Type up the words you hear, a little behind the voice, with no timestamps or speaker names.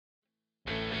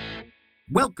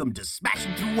Welcome to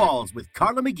Smashing Through Walls with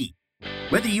Carla McGee.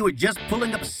 Whether you are just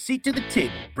pulling up a seat to the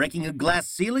table, breaking a glass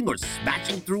ceiling, or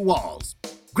smashing through walls,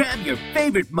 grab your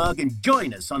favorite mug and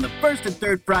join us on the first and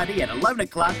third Friday at 11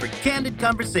 o'clock for candid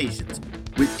conversations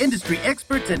with industry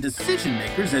experts and decision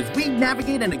makers as we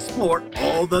navigate and explore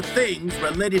all the things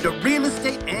related to real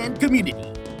estate and community.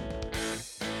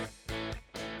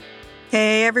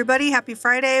 Hey everybody, happy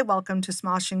Friday. Welcome to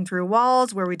Smashing Through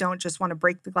Walls, where we don't just want to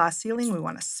break the glass ceiling, we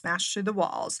want to smash through the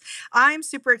walls. I'm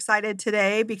super excited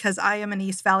today because I am an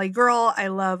East Valley girl. I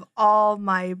love all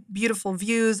my beautiful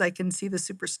views. I can see the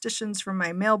superstitions from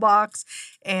my mailbox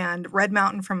and Red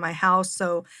Mountain from my house.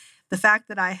 So the fact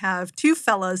that I have two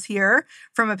fellas here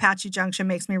from Apache Junction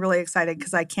makes me really excited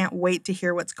because I can't wait to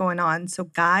hear what's going on. So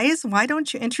guys, why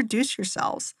don't you introduce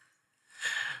yourselves?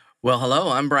 Well, hello,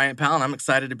 I'm Bryant Powell, and I'm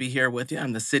excited to be here with you.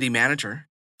 I'm the city manager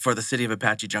for the city of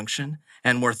Apache Junction,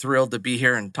 and we're thrilled to be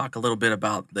here and talk a little bit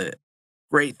about the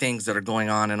great things that are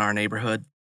going on in our neighborhood.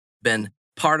 Been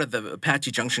part of the Apache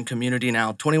Junction community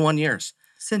now 21 years.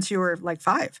 Since you were like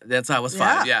 5. Since I was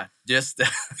 5, yeah. Just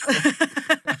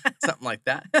something like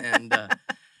that. And,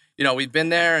 we've been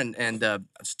there and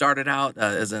started out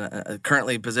as a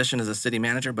currently positioned as a city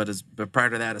manager, but prior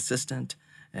to that, assistant.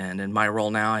 And in my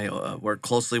role now, I work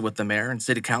closely with the mayor and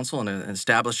city council in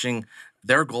establishing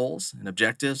their goals and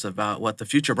objectives about what the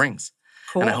future brings.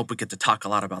 Cool. And I hope we get to talk a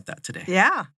lot about that today.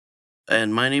 Yeah.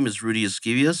 And my name is Rudy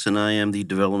Esquivias, and I am the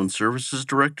Development Services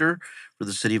Director for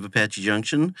the City of Apache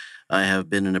Junction. I have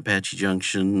been in Apache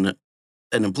Junction,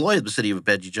 an employee of the City of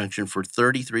Apache Junction for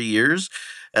 33 years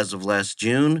as of last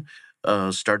June.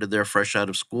 Started there fresh out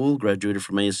of school, graduated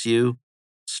from ASU,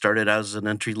 started out as an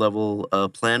entry-level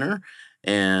planner,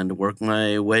 and worked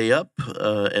my way up,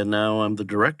 and now I'm the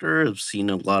director. I've seen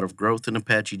a lot of growth in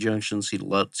Apache Junction, seen a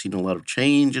lot of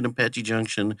change in Apache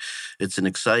Junction. It's an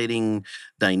exciting,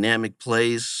 dynamic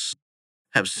place.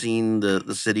 Have seen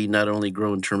the city not only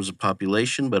grow in terms of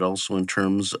population, but also in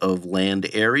terms of land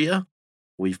area.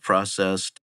 We've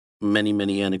processed many,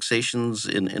 many annexations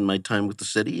in my time with the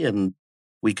city, and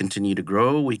we continue to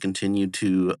grow. We continue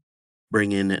to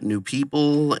bring in new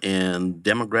people, and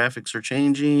demographics are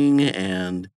changing,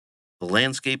 and the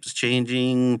landscape is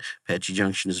changing. Apache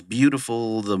Junction is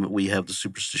beautiful. We have the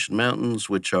Superstition Mountains,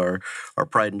 which are our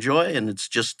pride and joy, and it's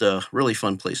just a really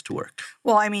fun place to work.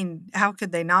 Well, I mean, how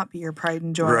could they not be your pride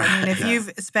and joy? Right. I mean, if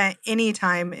you've spent any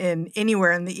time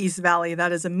anywhere in the East Valley,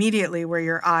 that is immediately where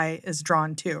your eye is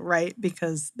drawn to, right?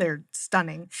 Because they're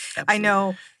stunning. Absolutely. I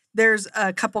know there's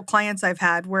a couple clients I've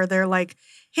had where they're like,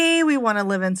 hey, we want to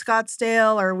live in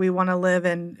Scottsdale or we want to live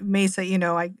in Mesa.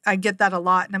 I get that a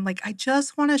lot. And I'm like, I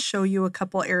just want to show you a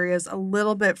couple areas a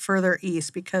little bit further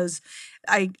east because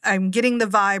I'm getting the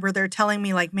vibe, or they're telling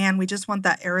me like, man, we just want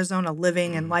that Arizona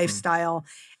living and lifestyle.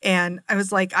 And I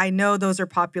was like, I know those are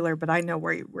popular, but I know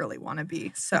where you really want to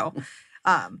be. So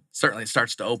Certainly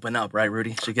starts to open up, right,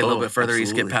 Rudy? So you get a little bit further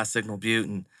east, get past Signal Butte,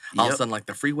 and all of a sudden, like,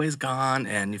 the freeway's gone,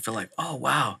 and you feel like, oh,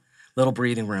 wow, little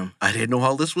breathing room. I didn't know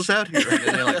all this was out here.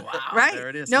 And you're like, wow, right. There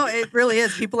it is. No, it really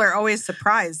is. People are always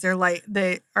surprised.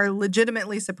 They are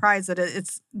legitimately surprised that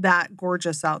it's that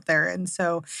gorgeous out there. And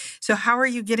so how are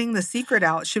you getting the secret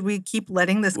out? Should we keep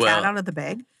letting this cat out of the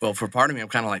bag? Well, for part of me, I'm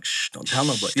kind of like, shh, don't tell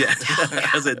nobody. Yeah,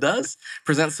 because it does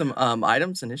present some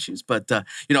items and issues. But, the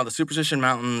Superstition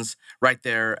Mountains right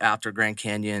there after Grand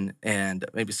Canyon and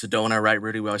maybe Sedona, right,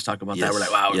 Rudy? We always talk about that. We're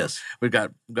like, wow, we've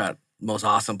got most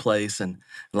awesome place, and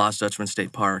Lost Dutchman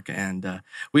State Park. And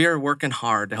we are working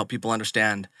hard to help people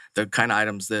understand the kind of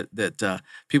items that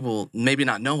people maybe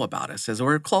not know about us, as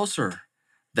we're closer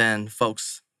than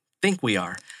folks think we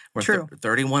are. We're True.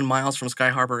 31 miles from Sky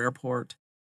Harbor Airport,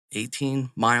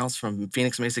 18 miles from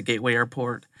Phoenix Mesa Gateway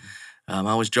Airport. I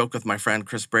always joke with my friend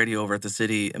Chris Brady over at the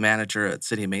city manager at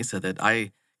City of Mesa that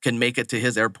I can make it to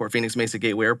his airport, Phoenix Mesa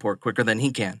Gateway Airport, quicker than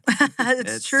he can.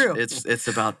 It's true. It's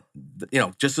about,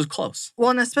 just as close.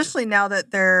 Well, and especially now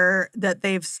that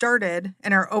they've started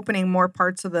and are opening more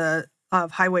parts of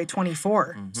Highway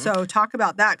 24. Mm-hmm. So talk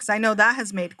about that, because I know that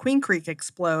has made Queen Creek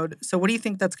explode. So what do you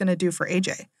think that's going to do for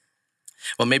AJ?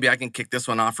 Well, maybe I can kick this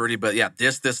one off, Rudy. But yeah,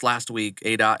 this last week,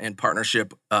 ADOT in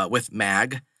partnership with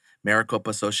MAG,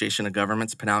 Maricopa Association of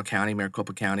Governments, Pinal County,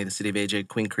 Maricopa County, the city of AJ,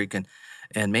 Queen Creek,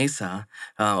 and Mesa,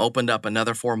 opened up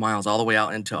another 4 miles all the way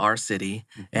out into our city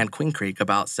and Queen Creek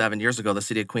about 7 years ago. The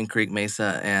city of Queen Creek,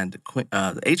 Mesa, and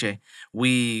AJ,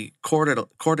 we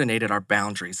coordinated our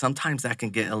boundaries. Sometimes that can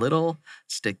get a little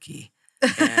sticky.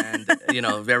 And,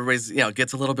 everybody's,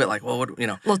 gets a little bit like, well, what, a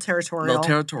little territorial.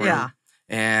 Yeah.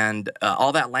 And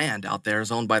all that land out there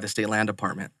is owned by the state land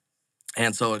department.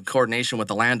 And so in coordination with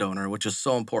the landowner, which is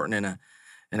so important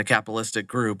in a capitalistic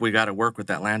group, we got to work with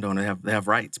that landowner. They have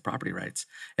rights, property rights,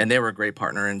 and they were a great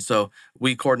partner. And so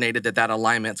we coordinated that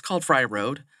alignment. It's called Fry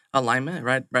Road alignment,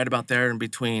 right about there in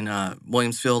between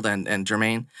Williamsfield and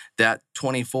Germain. That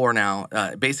 24 now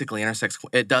basically intersects.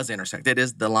 It does intersect. It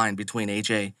is the line between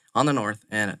AJ on the north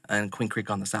and Queen Creek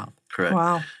on the south. Correct.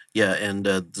 Wow. Yeah, and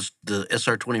the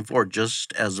SR-24,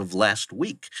 just as of last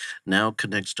week, now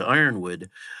connects to Ironwood.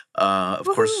 Of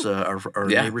course, our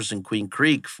neighbors in Queen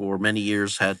Creek for many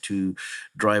years had to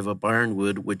drive up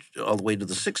Ironwood, which all the way to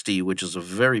the 60, which is a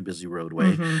very busy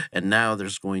roadway. And now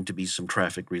there's going to be some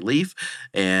traffic relief,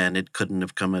 and it couldn't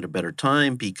have come at a better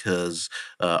time because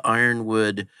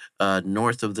Ironwood,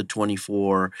 north of the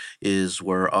 24, is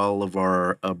where all of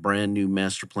our brand new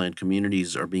master plan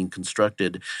communities are being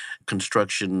constructed.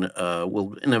 Construction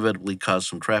will inevitably cause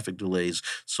some traffic delays,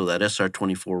 so that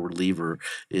SR-24 reliever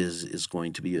is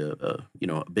going to be a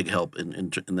big help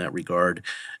in that regard.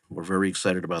 We're very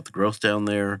excited about the growth down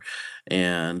there,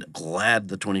 and glad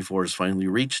the 24 has finally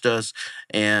reached us.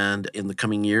 And in the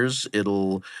coming years,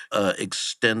 it'll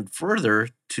extend further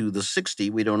to the 60.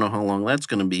 We don't know how long that's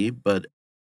going to be, but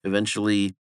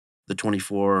eventually the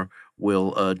 24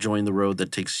 will join the road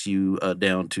that takes you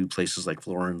down to places like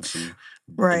Florence and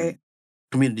Right.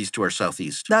 communities to our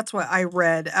southeast. That's what I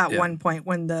read at one point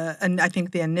when I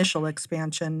think the initial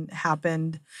expansion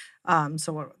happened.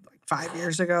 So what, like 5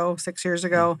 years ago, 6 years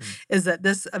ago, is that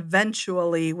this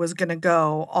eventually was going to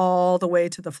go all the way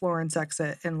to the Florence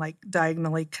exit and like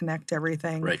diagonally connect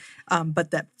everything. Right.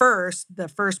 But the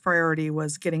first priority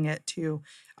was getting it to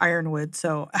Ironwood.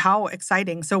 So how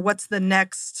exciting! So what's the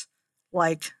next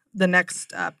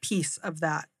piece of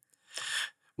that?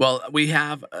 Well, we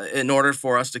have, in order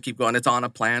for us to keep going, it's on a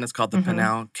plan. It's called the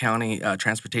Pinal County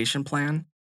Transportation Plan.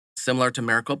 Similar to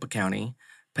Maricopa County,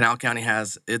 Pinal County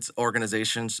has its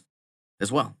organizations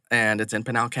as well. And it's in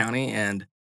Pinal County. And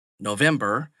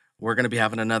November, we're going to be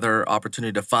having another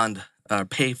opportunity to fund,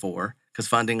 pay for, because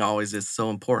funding always is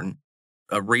so important,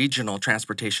 a regional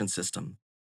transportation system.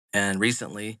 And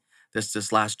recently,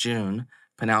 this last June,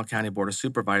 Pinal County Board of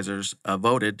Supervisors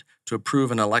voted to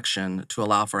approve an election to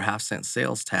allow for a half-cent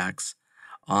sales tax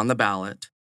on the ballot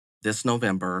this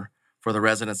November for the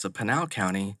residents of Pinal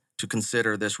County to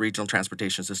consider this regional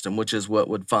transportation system, which is what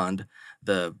would fund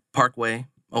the parkway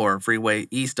or freeway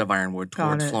east of Ironwood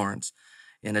towards Florence.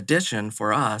 In addition,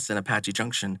 for us in Apache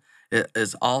Junction, it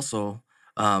is also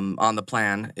on the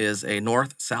plan is a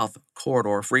north-south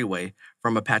corridor freeway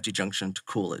from Apache Junction to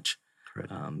Coolidge.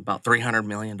 About $300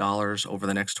 million over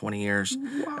the next 20 years.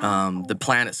 Wow. The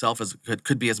plan itself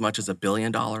could be as much as $1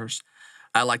 billion.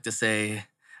 I like to say,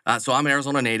 so I'm an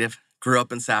Arizona native, grew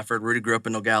up in Safford. Rudy grew up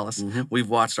in Nogales. We've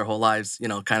watched our whole lives,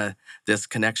 kind of this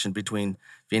connection between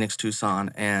Phoenix, Tucson,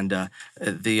 and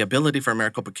the ability for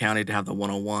Maricopa County to have the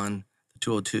 101, the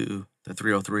 202, the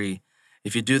 303.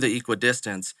 If you do the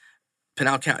equidistance,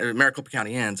 Maricopa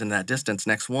County ends, and that distance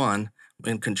next one,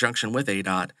 in conjunction with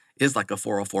ADOT, is like a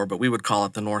 404, but we would call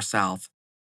it the north-south.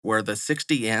 Where the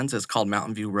 60 ends is called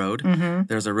Mountain View Road.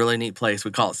 There's a really neat place. We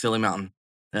call it Silly Mountain.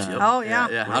 Oh, yeah.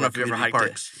 I don't know if you ever hiked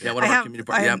it. Yeah, one of our community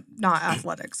parks. I am not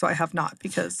athletic, so I have not,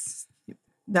 because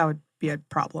that would be a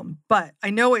problem. But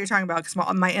I know what you're talking about, because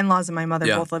my in-laws and my mother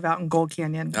both live out in Gold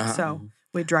Canyon, so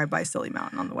we drive by Silly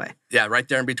Mountain on the way. Yeah, right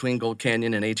there in between Gold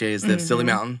Canyon and HA is the Silly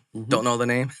Mountain. Don't know the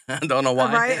name. Don't know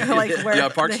why. Right? Like where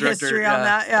Parks the Director, history on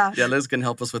that, Yeah, Liz can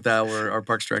help us with that. We're our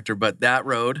Parks Director. But that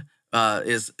road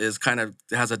is kind of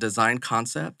has a design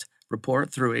concept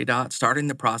report through ADOT, starting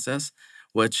the process,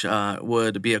 which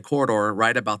would be a corridor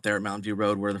right about there at Mountain View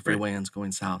Road where the freeway ends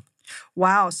going south.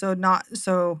 Wow. So not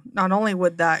only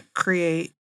would that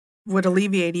would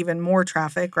alleviate even more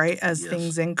traffic, right, as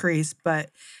things increase, but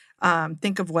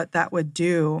think of what that would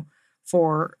do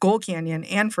for Gold Canyon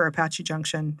and for Apache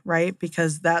Junction, right?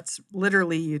 Because that's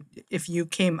literally, if you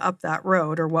came up that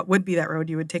road, or what would be that road,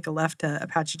 you would take a left to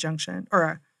Apache Junction,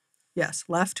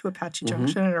 left to Apache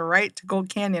Junction and a right to Gold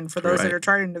Canyon for those that are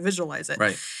trying to visualize it.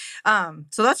 Right.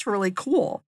 So that's really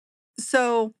cool.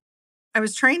 So I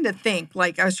was trying to think,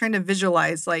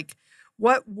 visualize,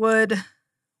 what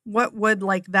would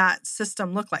like that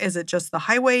system look like? Is it just the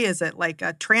highway? Is it like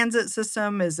a transit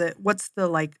system? What's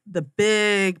the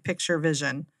big picture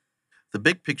vision? The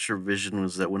big picture vision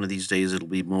was that one of these days it'll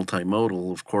be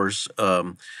multimodal. Of course,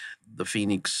 the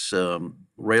Phoenix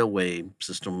railway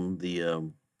system,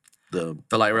 the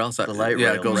light rail, it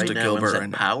goes right to now, Gilbert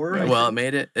and Power. Well, it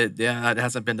made it. It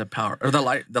hasn't been to Power, or the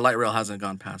light rail hasn't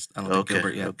gone past. I don't think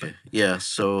Gilbert yet. Okay, yeah.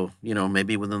 So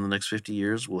maybe within the next 50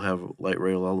 years we'll have light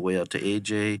rail all the way out to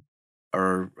AJ.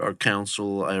 our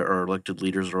council, our elected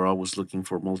leaders are always looking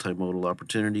for multimodal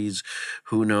opportunities.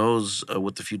 Who knows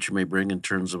what the future may bring in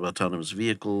terms of autonomous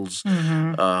vehicles?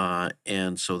 Hmm.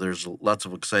 And so there's lots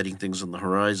of exciting things on the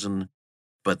horizon.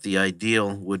 But the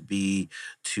ideal would be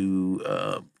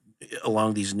to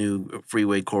along these new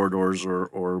freeway corridors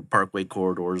or parkway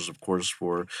corridors, of course,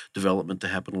 for development to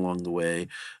happen along the way.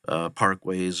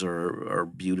 Parkways are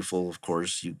beautiful, of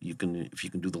course. You can, if you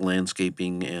can do the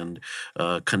landscaping and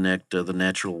connect the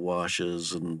natural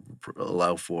washes and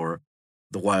allow for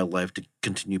the wildlife to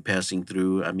continue passing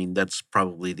through. I mean, that's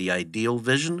probably the ideal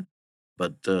vision.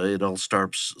 But it all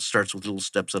starts with little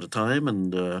steps at a time,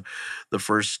 and the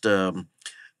first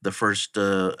the first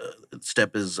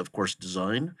step is, of course,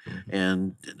 design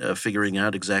and figuring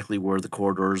out exactly where the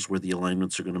corridors, where the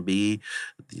alignments are going to be,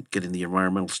 getting the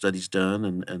environmental studies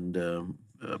done, and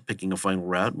picking a final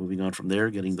route, moving on from there,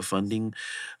 getting the funding.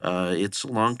 It's a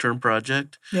long-term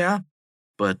project, Yeah.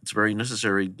 but it's very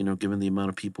necessary, given the amount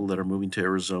of people that are moving to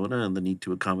Arizona and the need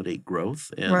to accommodate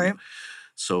growth. And Right.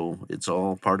 so it's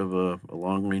all part of a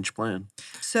long-range plan.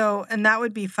 So, and that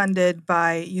would be funded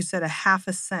by, you said, a half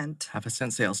a cent. Half a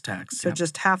cent sales tax. So Yep.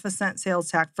 just half a cent sales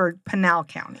tax for Pinal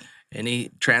County. Any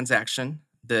transaction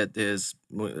that is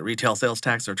retail sales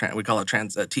tax, or we call it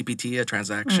TPT, a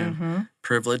transaction Hmm.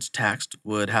 privilege taxed,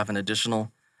 would have an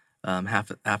additional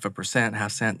half a percent,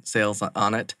 half cent sales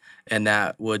on it, and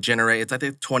that would generate, it's I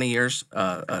think 20 years,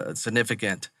 a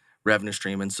significant revenue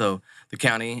stream. And so the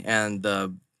county and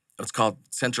what's called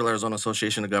Central Arizona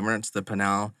Association of Governments, the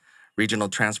Pinal Regional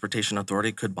Transportation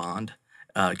Authority, could bond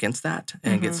against that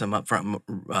and get some upfront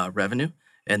revenue,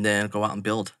 and then go out and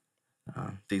build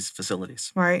these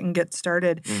facilities. Right, and get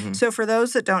started. Mhm. So for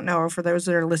those that don't know, or for those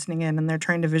that are listening in and they're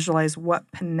trying to visualize what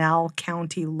Pinal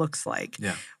County looks like,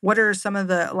 Yeah. what are some of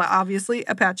the, obviously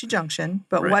Apache Junction,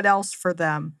 but Right. what else for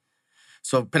them?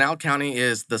 So Pinal County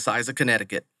is the size of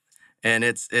Connecticut, and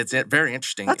it's very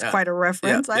interesting. That's quite a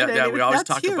reference. I didn't even, We always that's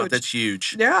talk huge. about that's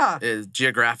huge. Yeah.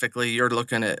 Geographically, you're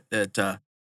looking at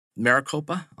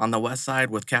Maricopa on the west side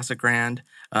with Casa Grande,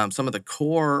 some of the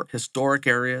core historic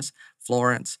areas,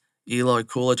 Florence, Eloy,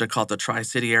 Coolidge. I call it the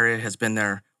Tri-City area, has been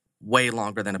there way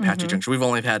longer than Apache Junction. We've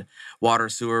only had water,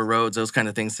 sewer, roads, those kind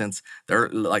of things since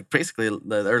basically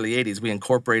the early 80s. We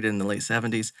incorporated in the late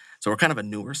 70s. So we're kind of a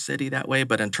newer city that way.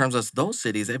 But in terms of those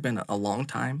cities, they've been a long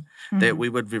time. That we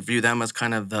would review them as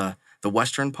kind of the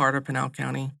western part of Pinal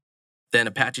County. Then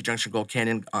Apache Junction, Gold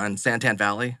Canyon on Santan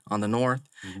Valley on the north.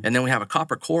 And then we have a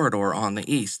copper corridor on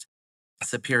the east.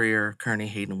 Superior, Kearney,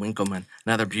 Hayden, Winkleman,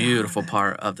 another beautiful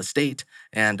part of the state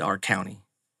and our county.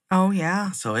 Oh, yeah.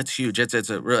 So it's huge.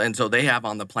 It's a real, and so they have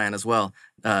on the plan as well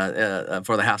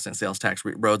for the half cent sales tax,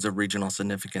 roads of regional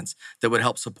significance that would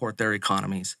help support their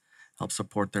economies, help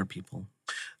support their people.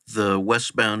 The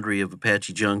west boundary of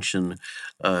Apache Junction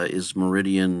is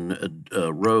Meridian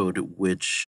Road,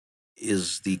 which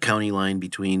is the county line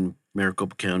between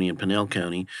Maricopa County and Pinal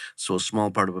County. So a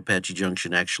small part of Apache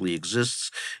Junction actually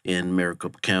exists in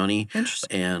Maricopa County.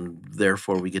 Interesting. And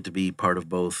therefore, we get to be part of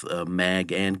both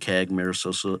MAG and CAG,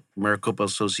 Maricopa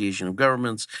Association of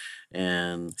Governments,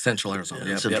 and Central Arizona.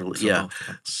 Yep, Central, so yeah. both,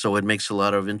 yep. So it makes a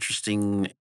lot of interesting,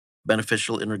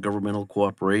 beneficial intergovernmental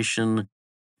cooperation.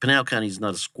 Pinal County is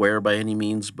not a square by any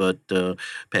means, but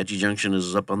Apache Junction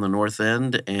is up on the north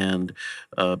end, and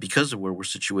because of where we're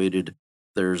situated,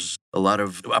 there's a lot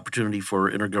of opportunity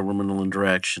for intergovernmental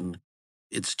interaction.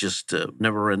 It's just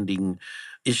never-ending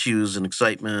issues and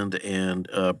excitement and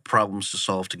problems to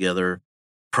solve together,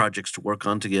 projects to work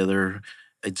on together.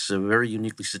 It's a very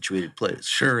uniquely situated place.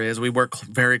 Sure is. We work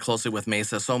very closely with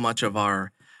Mesa. So much of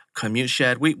our commute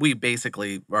shed, we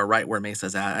basically are right where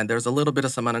Mesa's at. And there's a little bit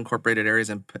of some unincorporated areas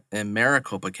in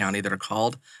Maricopa County that are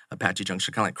called Apache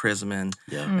Junction, kind of like Chrisman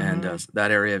Yeah. and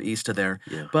that area east of there.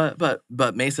 Yeah.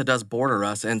 But Mesa does border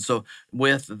us. And so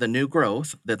with the new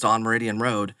growth that's on Meridian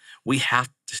Road, we have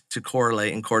to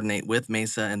correlate and coordinate with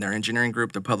Mesa and their engineering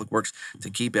group, their public works, to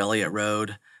keep Elliott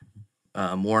Road,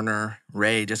 Warner,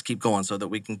 Ray, just keep going so that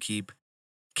we can keep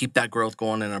that growth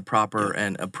going in a proper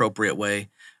and appropriate way,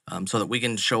 so that we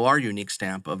can show our unique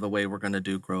stamp of the way we're going to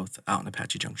do growth out in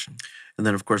Apache Junction. And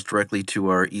then, of course, directly to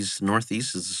our east and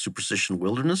northeast is the Superstition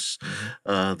Wilderness,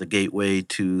 the gateway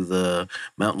to the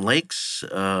mountain lakes.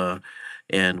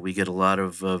 And we get a lot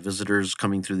of visitors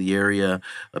coming through the area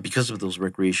because of those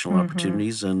recreational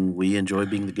opportunities. And we enjoy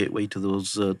being the gateway to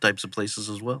those types of places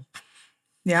as well.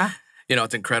 Yeah. You know,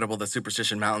 it's incredible, the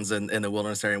Superstition Mountains in the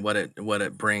wilderness area and what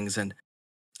it brings. And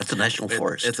It's a national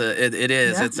forest. It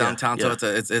is. Yeah. It's downtown, Yeah. so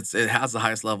it has the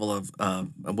highest level of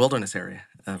wilderness area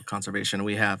of conservation.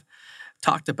 We have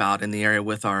talked about in the area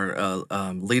with our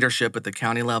leadership at the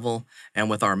county level and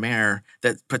with our mayor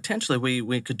that potentially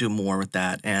we could do more with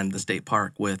that and the state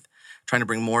park with trying to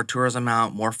bring more tourism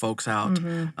out, more folks out,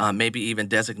 maybe even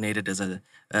designated as a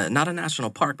not a national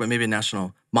park, but maybe a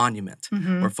national monument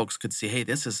where folks could see, hey,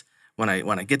 this is when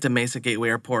I get to Mesa Gateway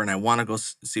Airport and I want to go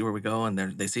see where we go, and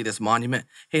they see this monument,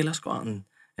 hey, let's go out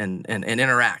and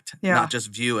interact, not just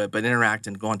view it, but interact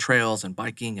and go on trails and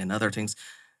biking and other things.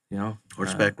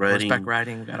 Horseback riding. Horseback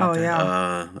riding. Got out there.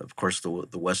 Yeah. Of course,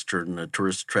 the Western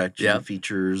tourist attraction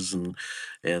features and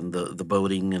the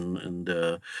boating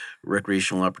and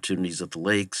recreational opportunities at the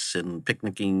lakes and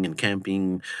picnicking and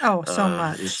camping. Oh, so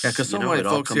much. Because so many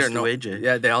folks here know. AJ.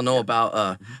 Yeah, they all know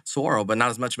about Saguaro, but not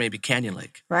as much maybe Canyon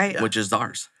Lake, Right. which is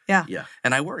ours. Yeah. Yeah.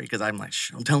 And I worry because I'm like,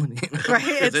 shh, I'm telling you. Right.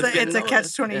 'Cause It's a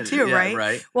catch-22, yeah, right?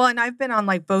 Right. Well, and I've been on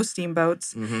like bow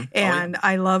steamboats, and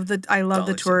I love the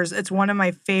Dollar tours. It's one of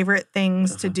my favorite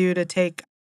things to do to take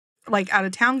like out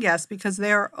of town guests because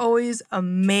they are always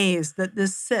amazed that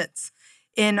this sits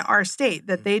in our state,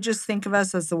 that they just think of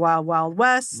us as the wild, wild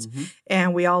west,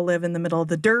 and we all live in the middle of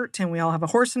the dirt, and we all have a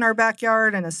horse in our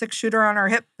backyard and a 6-shooter on our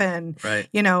hip, and Right.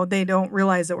 they don't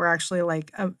realize that we're actually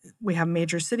like we have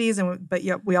major cities, but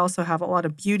yet we also have a lot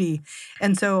of beauty.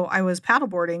 And so I was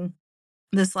paddleboarding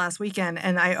this last weekend,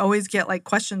 and I always get like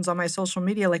questions on my social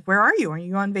media, like, "Where are you? Are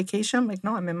you on vacation?" I'm like,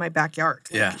 "No, I'm in my backyard."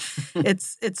 Yeah.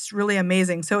 It's really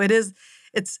amazing. So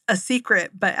it's a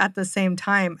secret, but at the same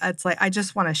time, it's like I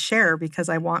just want to share because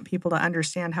I want people to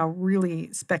understand how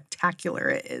really spectacular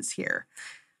it is here.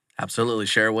 Absolutely.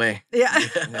 Share away. Yeah.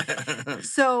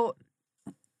 So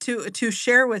to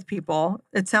share with people,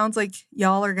 it sounds like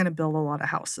y'all are going to build a lot of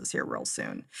houses here real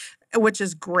soon, which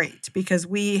is great because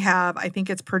we have, I think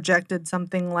it's projected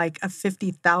something like a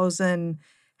 50,000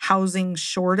 housing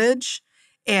shortage.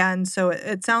 And so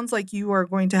it sounds like you are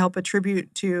going to help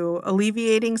attribute to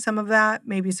alleviating some of that,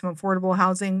 maybe some affordable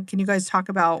housing. Can you guys talk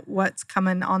about what's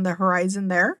coming on the horizon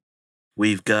there?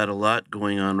 We've got a lot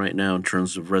going on right now in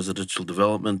terms of residential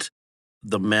development.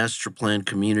 The master plan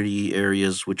community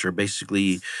areas, which are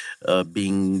basically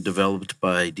being developed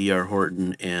by D.R.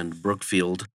 Horton and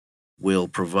Brookfield, will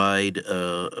provide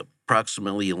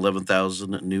approximately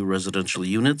 11,000 new residential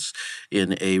units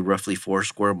in a roughly 4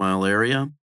 square mile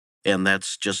area. And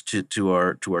that's just to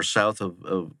our south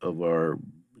of our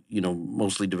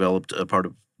mostly developed part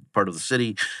of the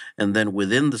city. And then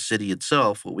within the city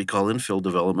itself, what we call infill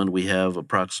development, we have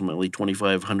approximately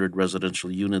 2,500 residential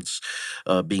units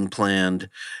being planned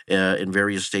in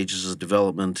various stages of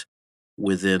development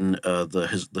within the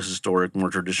historic, more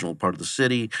traditional part of the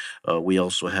city. We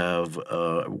also have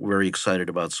very excited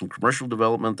about some commercial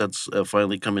development that's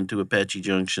finally come into Apache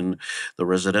Junction. The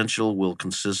residential will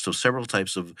consist of several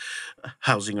types of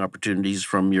housing opportunities,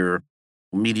 from your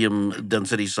medium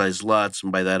density sized lots,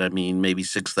 and by that I mean maybe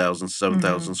 6,000,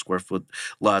 7,000 square foot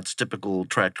lots, typical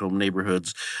tract home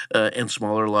neighborhoods, and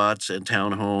smaller lots and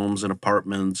townhomes and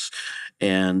apartments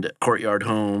and courtyard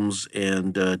homes,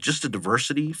 and just a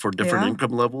diversity for different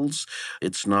income levels.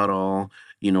 It's not all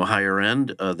higher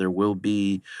end. There will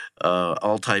be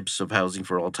all types of housing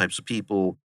for all types of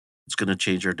people. It's going to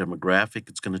change our demographic.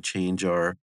 It's going to change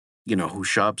our who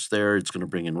shops there. It's going to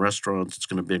bring in restaurants. It's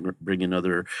going to bring in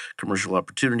other commercial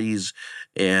opportunities.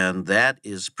 And that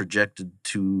is projected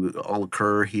to all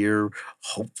occur here,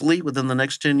 hopefully, within the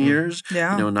next 10 years.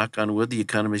 Yeah. Knock on wood, the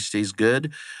economy stays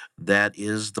good. That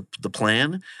is the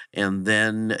plan. And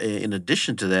then in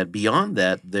addition to that, beyond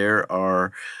that, there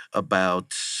are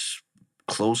about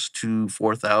close to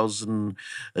 4,000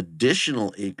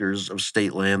 additional acres of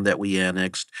state land that we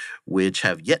annexed, which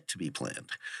have yet to be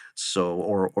planned. So,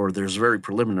 or there's very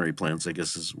preliminary plans, I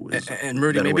guess is And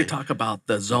Rudy, better maybe way. talk about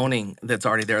the zoning that's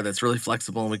already there that's really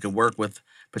flexible and we can work with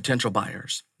potential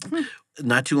buyers.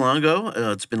 Not too long ago,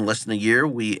 it's been less than a year,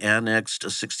 we annexed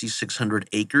 6,600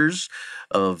 acres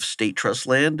of state trust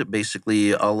land,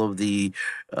 basically all of the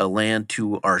land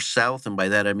to our south, and by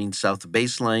that I mean south of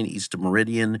Baseline, east of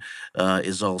Meridian,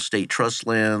 is all state trust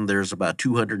land. There's about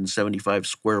 275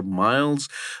 square miles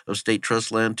of state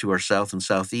trust land to our south and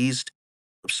southeast.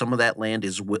 Some of that land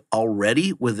is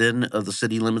already within the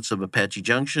city limits of Apache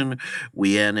Junction.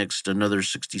 We annexed another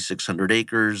 6,600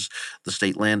 acres. The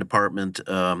State Land Department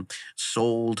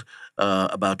sold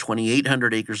about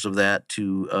 2,800 acres of that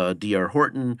to D.R.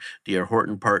 Horton. D.R.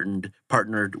 Horton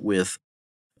partnered with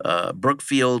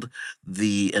Brookfield,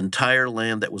 the entire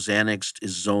land that was annexed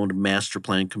is zoned master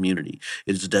plan community.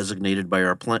 It is designated by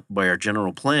our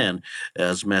general plan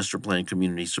as master plan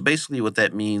community. So basically, what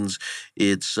that means,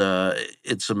 it's a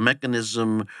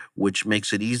mechanism which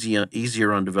makes it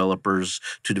easier on developers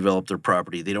to develop their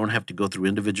property. They don't have to go through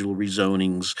individual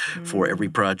rezonings for every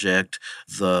project.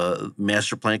 The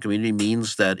master plan community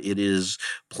means that it is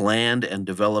planned and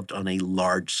developed on a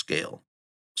large scale.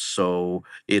 So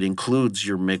it includes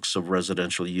your mix of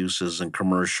residential uses and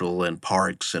commercial and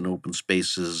parks and open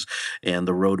spaces and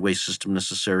the roadway system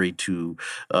necessary to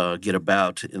get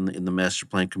about in the master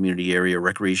plan community area,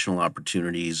 recreational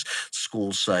opportunities,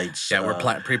 school sites. Yeah,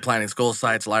 we're pre-planning school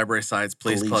sites, library sites,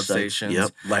 police club sites, stations. Yep,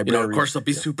 Of libraries. course, they'll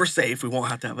be super safe. We won't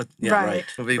have to have a Right.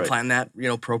 We plan that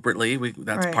appropriately.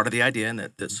 That's Right. part of the idea, and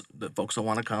that folks will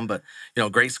want to come. But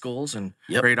great schools and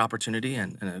Yep. great opportunity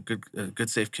and a good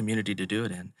safe community to do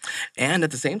it in, and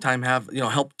at the same time have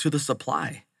help to the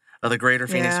supply of the greater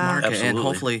Phoenix Yeah. market, and Absolutely.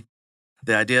 hopefully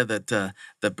the idea that the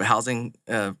housing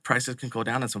prices can go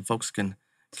down and some folks can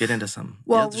get into some.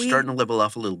 Well, They're starting to level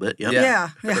off a little bit. Yep. Yeah,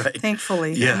 Right.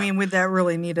 thankfully. Yeah. I mean, that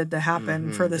really needed to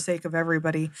happen for the sake of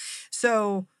everybody.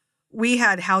 So we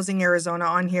had Housing Arizona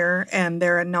on here, and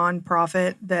they're a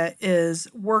nonprofit that is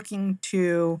working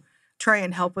to try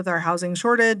and help with our housing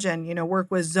shortage and,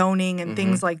 work with zoning and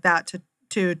things like that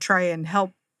to try and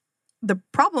help the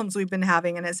problems we've been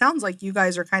having. And it sounds like you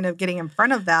guys are kind of getting in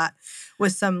front of that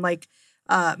with some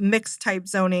mixed type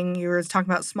zoning. You were talking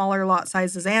about smaller lot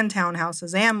sizes and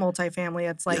townhouses and multifamily.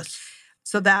 It's like, Yes.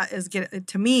 so that is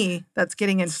to me, that's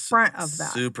getting in front of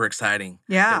that. Super exciting.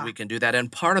 Yeah. That we can do that.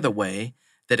 And part of the way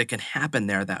that it can happen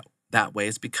there that way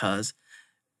is because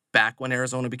back when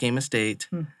Arizona became a state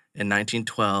in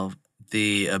 1912,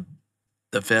 the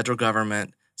federal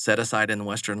government set aside in the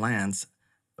Western lands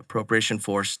appropriation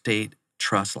for state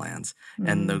trust lands.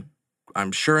 And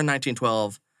I'm sure in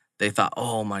 1912 they thought,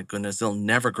 oh my goodness, they'll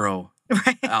never grow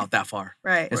Right. out that far.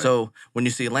 Right. And so when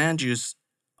you see land use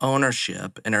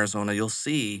ownership in Arizona, you'll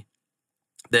see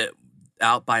that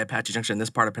out by Apache Junction, this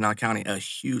part of Pinal County, a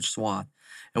huge swath.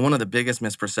 And one of the biggest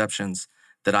misperceptions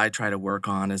that I try to work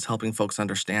on is helping folks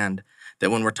understand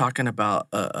that when we're talking about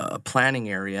a planning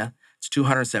area, it's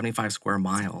 275 square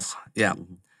miles. Yeah.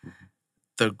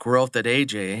 The growth that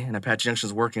AJ and Apache Junction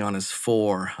is working on is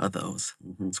 4 of those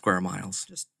square miles.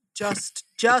 Just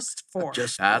for.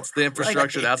 That's the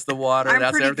infrastructure. That's the water. I'm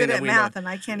that's pretty everything good that at we math, know. and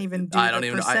I can't even do I don't the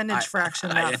even know. percentage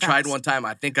fraction I that tried fast. one time.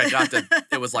 I think I got to.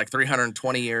 It was like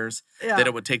 320 years Yeah. that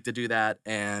it would take to do that,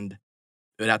 and it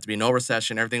would have to be no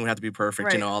recession. Everything would have to be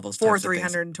perfect. Right. All those For types of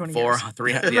things. 320 For years.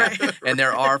 300, yeah. Right. And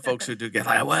there are folks who do get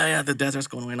like, well, yeah, the desert's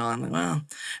going on. Like, well,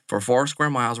 for 4 square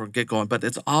miles, we'll get going. But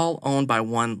it's all owned by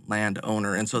one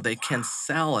landowner, and so they can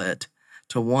sell it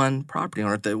to one property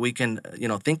owner. That we can,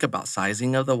 think about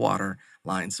sizing of the water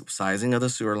lines, sizing of the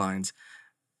sewer lines,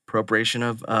 appropriation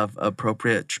of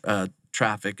appropriate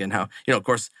traffic, and how, of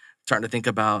course, starting to think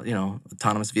about,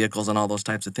 autonomous vehicles and all those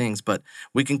types of things. But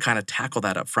we can kind of tackle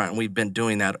that up front. And we've been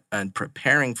doing that and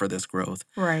preparing for this growth.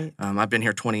 Right. I've been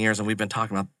here 20 years, and we've been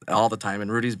talking about it all the time.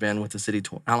 And Rudy's been with the city,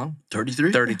 how long?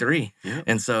 33? 33. Yeah.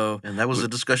 And so And that was a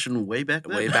discussion way back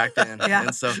then. way back then. Yeah.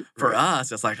 And so for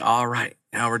us, it's like, all right,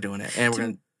 now we're doing it. And we're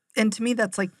going to. And to me,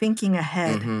 that's like thinking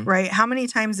ahead, Mhm. right? How many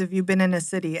times have you been in a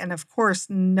city? And of course,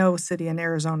 no city in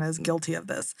Arizona is guilty of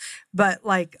this. But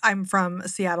I'm from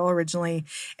Seattle originally.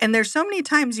 And there's so many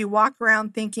times you walk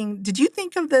around thinking, did you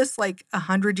think of this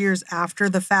 100 years after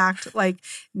the fact?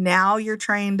 Now you're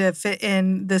trying to fit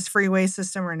in this freeway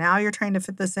system, or now you're trying to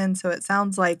fit this in. So it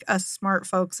sounds like us smart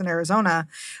folks in Arizona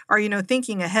are,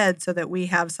 thinking ahead so that we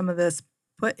have some of this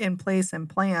put in place and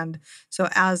planned. So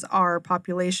as our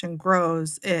population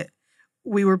grows,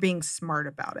 we were being smart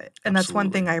about it. And that's one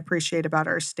thing I appreciate about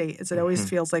our state is it always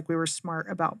feels like we were smart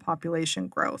about population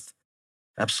growth.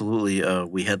 Absolutely.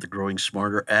 We had the Growing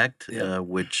Smarter Act,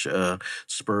 which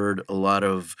spurred a lot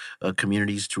of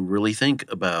communities to really think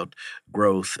about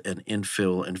growth and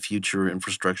infill and future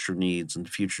infrastructure needs and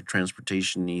future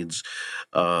transportation needs.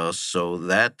 So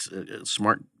that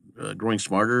Growing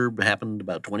Smarter happened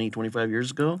about 20, 25 years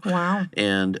ago. Wow.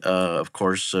 And of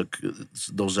course,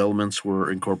 those elements were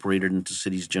incorporated into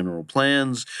cities' general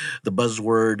plans. The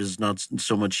buzzword is not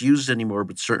so much used anymore,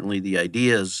 but certainly the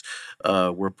ideas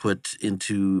were put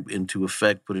into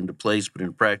effect, put into place, put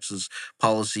into practice,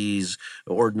 policies,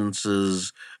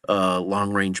 ordinances,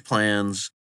 long-range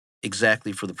plans,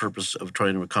 exactly for the purpose of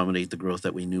trying to accommodate the growth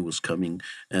that we knew was coming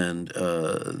and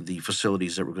the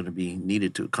facilities that were going to be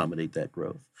needed to accommodate that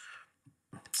growth.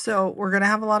 So we're going to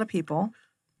have a lot of people,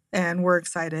 and we're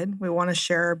excited. We want to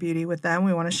share our beauty with them.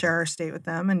 We want to share our state with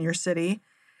them and your city.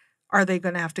 are they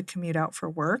going to have to commute out for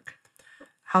work?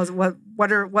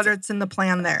 What's in the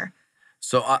plan there?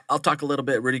 So I'll talk a little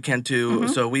bit, Rudy can too. Mhm.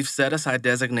 So we've set aside,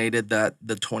 designated that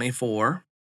the 24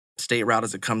 state route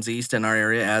as it comes east in our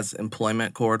area as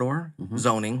employment corridor Mhm.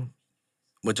 zoning,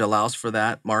 which allows for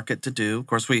that market to do. Of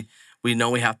course, we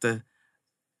know we have to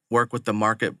work with the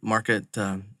market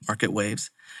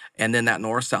waves, and then that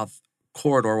north-south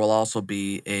corridor will also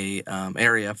be a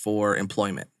area for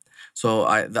employment. So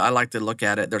I like to look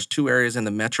at it. There's 2 areas in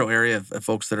the metro area of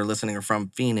folks that are listening are from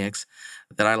Phoenix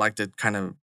that I like to kind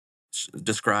of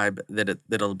describe that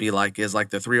it'll be like is like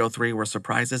the 303 where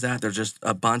Surprise is at. There's just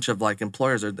a bunch of like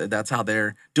employers. That's how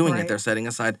they're doing Right. it. They're setting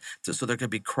aside so there could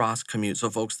be cross commute. So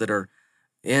folks that are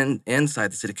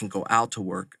inside the city can go out to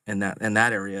work in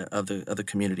that area of the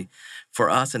community. For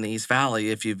us in the East Valley,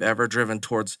 if you've ever driven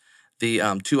towards the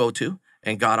 202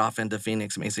 and got off into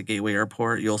Phoenix Mesa Gateway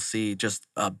Airport, you'll see just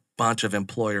a bunch of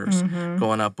employers Mhm.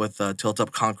 going up with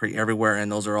tilt-up concrete everywhere,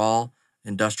 and those are all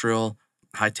industrial,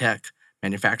 high-tech,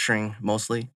 manufacturing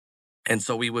mostly. And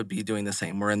so we would be doing the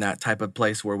same. We're in that type of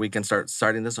place where we can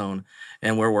starting the zone,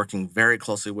 and we're working very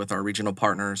closely with our regional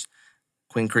partners,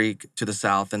 Queen Creek to the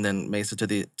south, and then Mesa to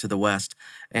the west,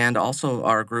 and also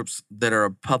our groups that are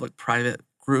public-private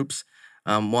groups.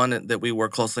 One that we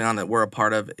work closely on that we're a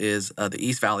part of is the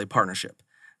East Valley Partnership,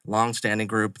 long-standing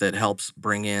group that helps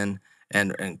bring in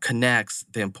and connects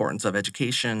the importance of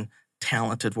education,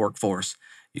 talented workforce.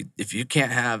 If you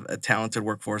can't have a talented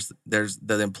workforce,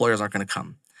 the employers aren't going to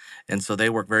come, and so they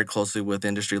work very closely with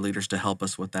industry leaders to help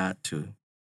us with that too.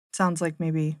 Sounds like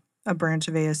maybe a branch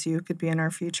of ASU could be in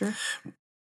our future.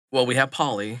 Well, we have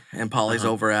Poly, and Poly's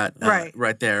Uh-huh. over at Right.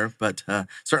 right there. But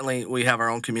certainly, we have our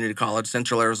own community college,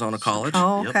 Central Arizona College,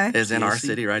 Oh, Yep. okay. is in our CAC.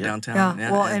 city right Yep. downtown.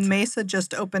 Yeah. Well, and and so- Mesa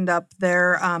just opened up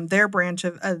their branch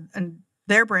of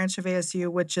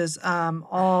ASU, which is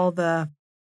all the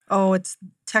it's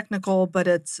technical, but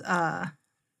it's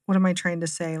what am I trying to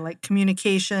say? Like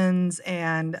communications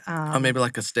and maybe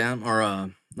like a STEM or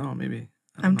no, maybe.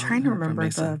 I don't I'm know. trying to From remember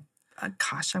Mesa.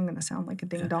 gosh, I'm gonna sound like a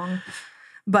ding Yeah. dong.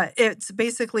 But it's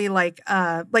basically like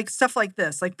stuff like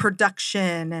this, like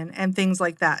production and things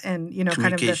like that, and kind of the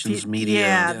Communications, media.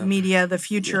 Yeah. media, the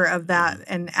future of that, Mhm.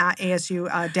 and at ASU,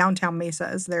 downtown Mesa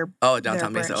is their Oh,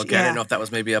 downtown Mesa. branch. Okay, I Yeah. didn't know if that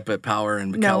was maybe up at Power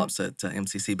and No. McKellips at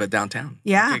MCC, but downtown.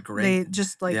 Yeah, Okay, great. they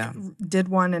just Yeah. did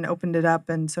one and opened it up,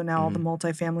 and so now all the Mhm.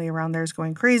 multifamily around there is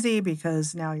going crazy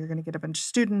because now you're going to get a bunch of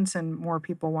students and more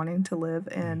people wanting to live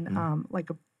in Mhm.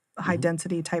 like a high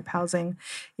density type housing.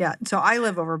 Yeah, so I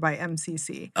live over by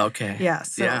MCC. Okay. Yeah,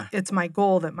 so Yeah. it's my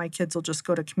goal that my kids will just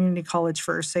go to community college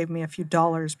first, save me a few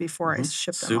dollars before I Mhm.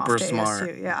 ship them Super off to smart.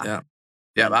 ASU. Yeah. Yeah.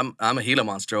 Yeah, I'm a Gila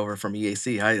monster over from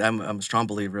EAC. I'm a strong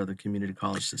believer of the community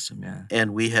college system. Yeah.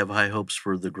 And we have high hopes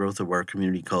for the growth of our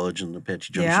community college in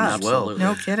Apache Junction Yeah. as well. Absolutely.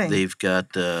 No kidding. They've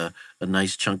got a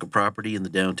nice chunk of property in the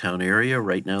downtown area.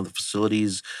 Right now, the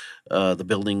facilities, the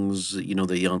buildings,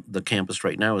 the campus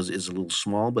right now is a little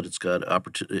small, but it's got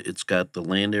the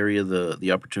land area,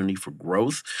 the opportunity for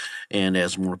growth. And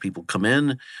as more people come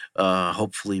in,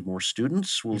 hopefully more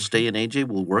students will stay in AJ,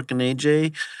 will work in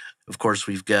AJ. Of course,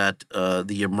 we've got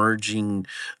the emerging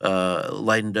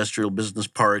light industrial business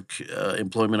park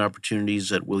employment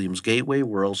opportunities at Williams Gateway.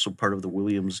 We're also part of the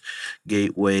Williams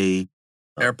Gateway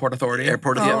Airport Authority.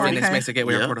 Airport Oh, Yeah, Authority. Phoenix okay. Mesa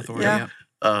Gateway Yeah, Airport Authority. yeah. Yeah.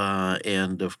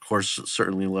 And of course,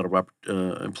 certainly a lot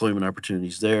of employment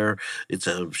opportunities there. It's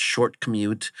a short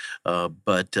commute,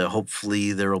 but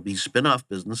hopefully there will be spin-off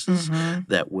businesses Mhm.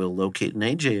 that will locate in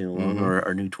AJ along Mhm.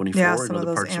 our new 24 Yeah, and some of other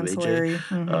those parts of AJ.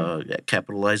 ancillary.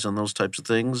 Capitalize on those types of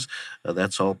things.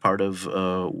 That's all part of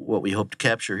what we hope to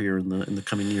capture here in the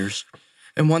coming years.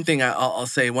 And one thing I'll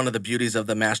say, one of the beauties of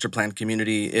the master plan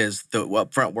community is the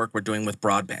upfront work we're doing with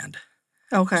broadband.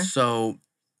 Okay. So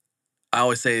I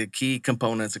always say key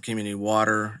components of community: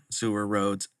 water, sewer,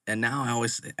 roads, and now I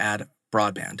always add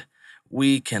broadband.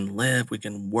 We can live, we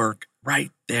can work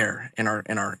right there in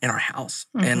our house,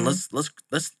 and Mhm.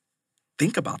 let's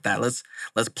think about that. Let's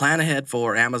plan ahead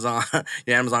for Amazon,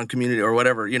 your Amazon community or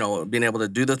whatever. Being able to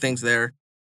do the things there.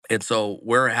 And so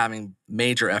we're having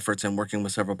major efforts and working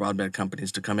with several broadband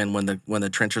companies to come in when the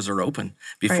trenches are open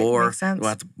before makes sense.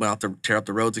 we'll have to tear up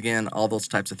the roads again, all those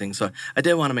types of things. So I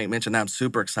did want to mention that I'm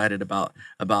super excited about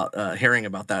hearing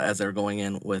about that as they're going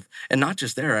in with, and not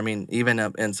just there. I mean, even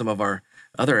in some of our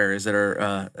other areas that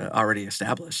are already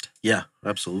established. Yeah,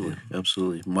 absolutely,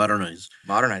 absolutely. Modernize.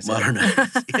 Modernize. Yeah.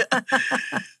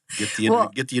 Get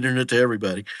the internet to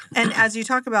everybody. And as you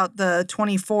talk about the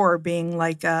 24 being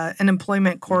like an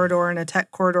employment corridor and a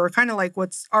tech corridor, kind of like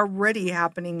what's already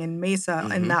happening in Mesa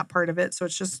in Mhm. that part of it. So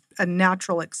it's just a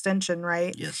natural extension,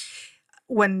 right? Yes.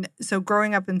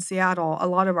 growing up in Seattle, a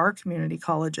lot of our community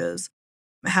colleges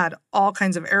had all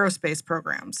kinds of aerospace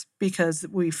programs because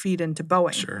we feed into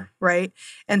Boeing, Sure. right?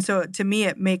 And so to me,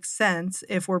 it makes sense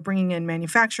if we're bringing in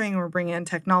manufacturing, we're bringing in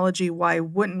technology, why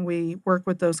wouldn't we work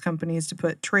with those companies to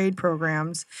put trade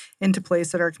programs into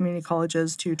place at our community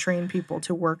colleges to train people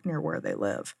to work near where they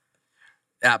live?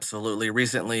 Absolutely.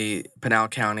 Recently, Pinal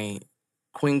County,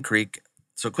 Queen Creek.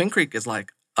 So Queen Creek is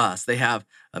like us. They have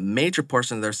a major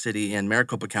portion of their city in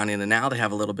Maricopa County, and then now they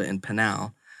have a little bit in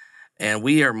Pinal. And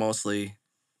we are mostly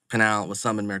Pinal with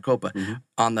some in Maricopa. Mhm.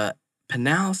 On the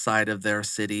Pinal side of their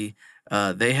city,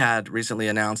 they had recently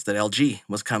announced that LG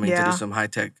was coming to Yeah. do some high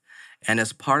tech. And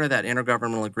as part of that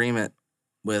intergovernmental agreement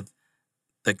with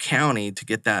the county to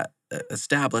get that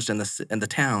established in the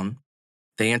town,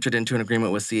 they entered into an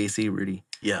agreement with CAC, Rudy.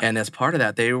 Yeah. And as part of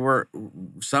that, they were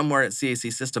somewhere at CAC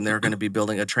System, they were going to be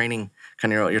building a training,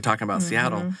 kind of, you're talking about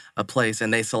Seattle, Mhm. a place,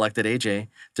 and they selected AJ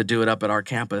to do it up at our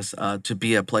campus to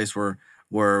be a place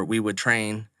where we would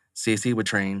train, CAC would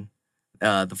train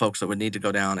the folks that would need to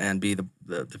go down and be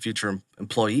the future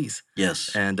employees.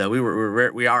 Yes. And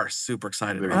we are super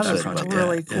excited Very about That that is excited project. about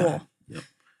really Yeah. cool. Yep.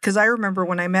 Because I remember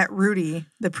when I met Rudy,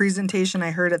 the presentation I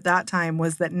heard at that time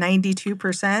was that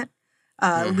 92%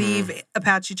 leave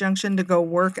Apache Junction to go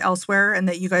work elsewhere, and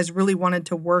that you guys really wanted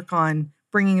to work on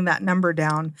bringing that number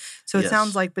down. So it Yes.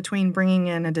 sounds like between bringing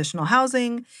in additional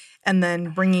housing and then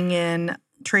bringing in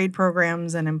trade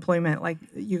programs and employment, like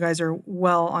you guys are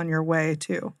well on your way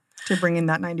to bringing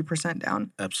that 90%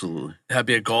 down. Absolutely. That'd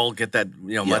be a goal, get that,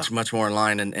 Yeah. much more in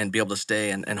line and be able to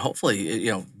stay and hopefully,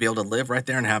 be able to live right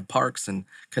there and have parks and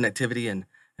connectivity and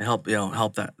help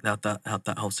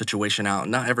that whole situation out.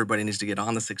 Not everybody needs to get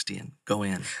on the 60 and go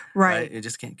in. Right. You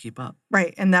just can't keep up.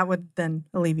 Right. And that would then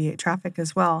alleviate traffic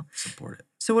as well. Support it.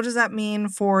 So what does that mean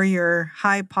for your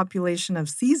high population of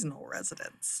seasonal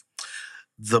residents?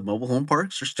 The mobile home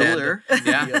parks are still And, there.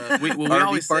 Yeah. The, we RV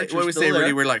always say, parks are what we still say, Rudy,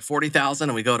 there. we're like 40,000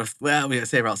 and we go to, we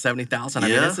say about 70,000. I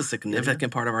mean, Yeah. it's a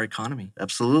significant part of our economy.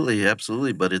 Absolutely,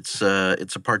 absolutely. But it's a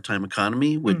part-time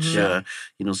economy, which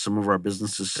Mhm. some of our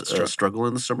businesses That's true. struggle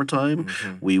in the summertime.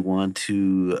 Mhm. We want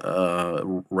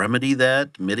to remedy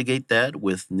that, mitigate that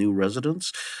with new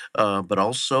residents, but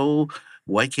also.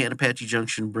 Why can't Apache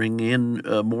Junction bring in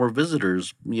more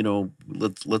visitors?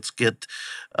 Let's get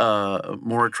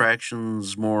more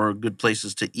attractions, more good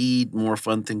places to eat, more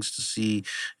fun things to see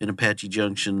in Apache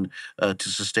Junction to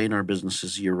sustain our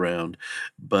businesses year round.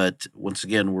 But once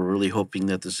again, we're really hoping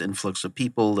that this influx of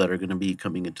people that are going to be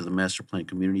coming into the master plan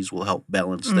communities will help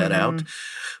balance that out.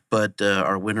 But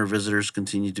our winter visitors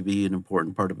continue to be an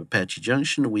important part of Apache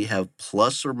Junction. We have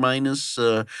plus or minus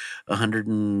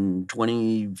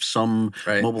 120 some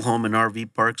Right. mobile home and RV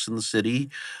parks in the city.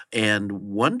 And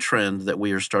one trend that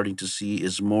we are starting to see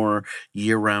is more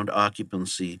year-round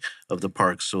occupancy of the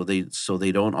parks. So they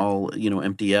don't all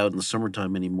empty out in the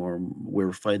summertime anymore.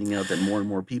 We're finding out that more and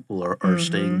more people are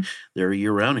staying there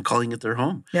year-round and calling it their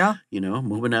home. Yeah.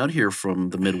 Moving out here from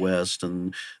the Midwest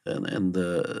and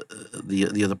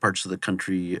the other parts of the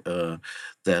country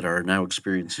that are now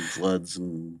experiencing floods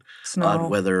and Snow. odd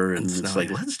weather, and And it's snow, like,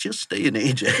 yeah. let's just stay in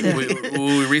AJ. Yeah.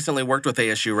 we recently worked with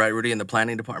ASU, right, Rudy, in the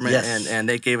planning department, Yes. and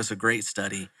they gave us a great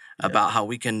study about how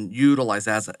we can utilize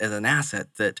as an asset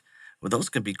that, well, those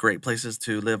could be great places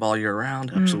to live all year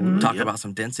round. Absolutely. Talk Yep. about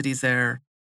some densities there,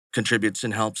 contributes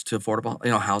and helps to affordable,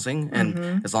 housing, and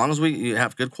Mhm. as long as you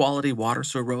have good quality water,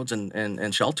 sewer, roads,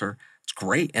 and shelter, it's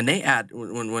great. And they add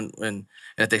when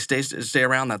if they stay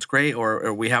around, that's great.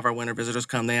 Or we have our winter visitors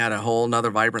come, they add a whole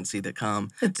nother vibrancy that come.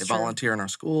 It's They true. volunteer in our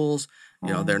schools.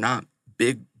 Oh. They're not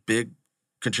big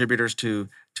contributors to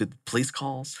police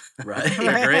calls. Right.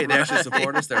 They're great. They actually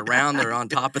support us. They're around. They're on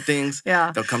top of things.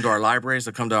 Yeah. They'll come to our libraries.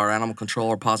 They'll come to our animal control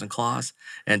or paws and claws,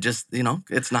 and just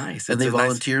it's nice. And It's they a nice-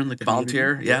 volunteer in the They community.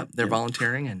 volunteer. Yeah, they're yeah.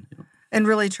 volunteering And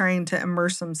really trying to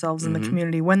immerse themselves in the Mhm.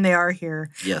 community when they are here.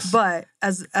 Yes. But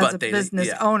as But a they- business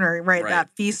yeah. owner, right, Right.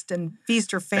 that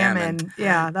feast or famine,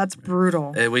 yeah, that's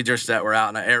brutal. We just we're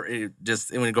out, and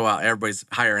when you go out, everybody's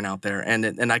hiring out there,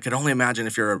 and I could only imagine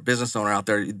if you're a business owner out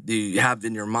there, you have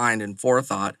in your mind and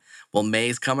forethought, well,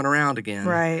 May's coming around again.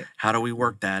 Right. How do we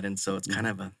work that? And so it's kind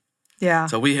of Yeah.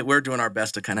 so we're doing our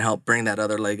best to kind of help bring that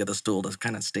other leg of the stool to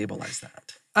kind of stabilize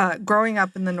that. Growing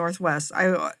up in the Northwest,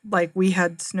 we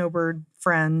had snowbird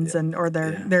friends or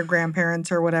their grandparents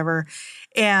or whatever,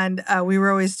 and we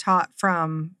were always taught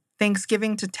from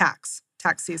Thanksgiving to tax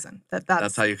season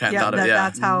that's how you kind of thought of it. Yeah.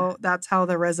 that's how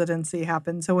the residency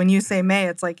happened. So when you say May,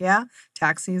 it's like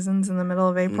tax season's in the middle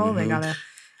of April. They Mhm. gotta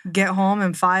get home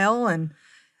and file and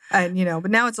but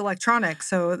now it's electronic,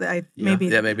 so maybe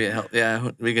Maybe it helped.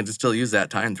 Yeah, we can still use that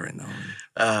time frame though.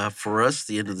 For us,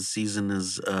 the end of the season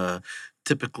is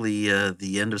typically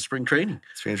the end of spring training.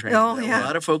 Spring training. Oh, A yeah.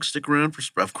 lot of folks stick around for.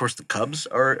 Of course, the Cubs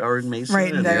are in Mesa, Right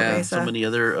in and there, Yeah. so Mesa. many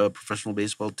other professional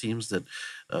baseball teams that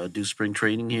do spring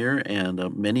training here,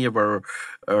 and many of our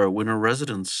winter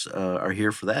residents are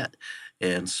here for that.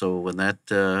 And so when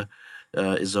that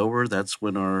is over, that's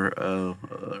when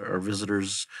our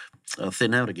visitors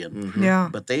thin out again. Mhm. Yeah.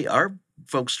 But our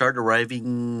folks start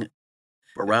arriving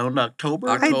around October.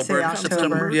 I'd say October, October.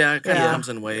 September. Yeah, it kind of Yeah. comes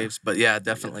in waves, but yeah,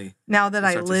 definitely. Now that You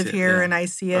I start to live see it, here yeah. and I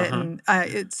see it, Uh-huh. and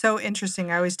it's so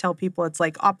interesting. I always tell people it's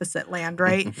like opposite land,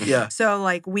 right? Yeah. So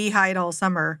like we hide all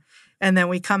summer, and then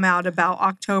we come out about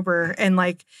October, and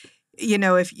like, you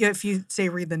know, if you say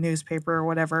read the newspaper or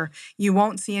whatever, you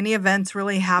won't see any events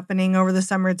really happening over the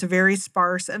summer. It's very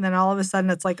sparse, and then all of a sudden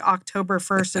it's like October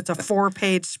 1st. It's a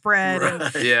 4-page spread, and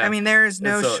Right. Yeah. I mean there is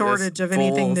no It's shortage of full-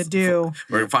 anything to do.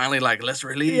 We're finally like, let's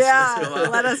release. Yeah, Let's go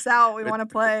out. let us out. We want to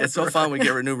play. It's so fun. We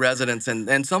get new residents,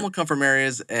 and some will come from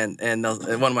areas. And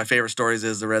one of my favorite stories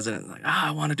is the resident like,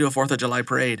 I want to do a 4th of July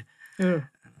parade. Ugh.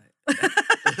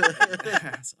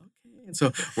 It's okay. And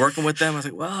so working with them, I was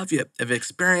like, well, if you have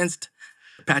experienced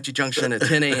Apache Junction at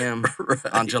 10 a.m.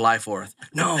 on July 4th.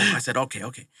 No, I said, okay,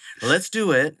 let's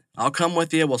do it. I'll come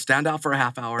with you. We'll stand out for a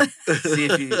half hour, see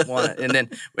if you want it. And then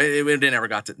we never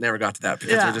got to that because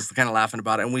Yeah. we're just kind of laughing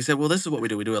about it. And we said, well, this is what we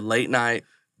do. We do a late night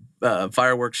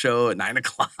fireworks show at 9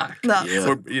 o'clock. No. Yeah.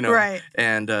 We're, you know, Right.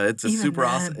 And it's a Even super then,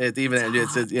 awesome. It's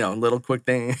it's a little quick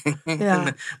thing.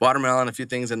 Yeah. Watermelon, a few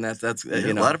things, and that's Yeah,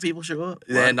 you know, a lot of people show up.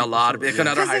 and a lot of people it show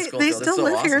come up. out of high Because school. they field. It's still so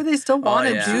live awesome. here. They still want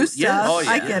to yeah. do stuff. Yes. Oh, I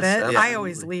yes. get it. I Absolutely.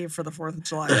 always leave for the 4th of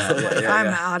July. Yeah, So I'm like, yeah, I'm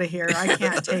yeah. out of here. I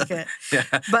can't take it. Yeah,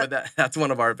 But- but that's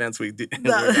one of our events we do.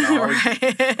 We're gonna always-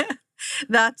 Right.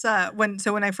 That's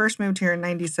when I first moved here in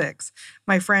 '96,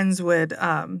 my friends would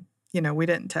you know, we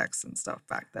didn't text and stuff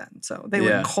back then. So they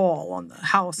Yeah. would call on the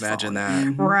house Imagine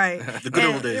phone. that. Right. The good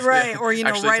old And- days. Right. Or, you know,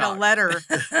 Actually write a talk. letter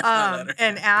Letter.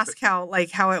 and ask how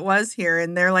it was here.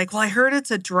 And they're like, well, I heard it's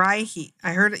a dry heat.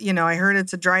 I heard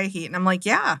it's a dry heat. And I'm like,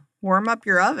 yeah, warm up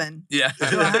your oven Yeah.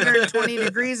 to 120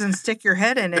 degrees and stick your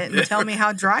head in it and tell me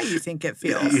how dry you think it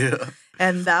feels. Yeah.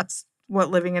 And that's what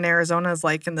living in Arizona is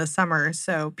like in the summer.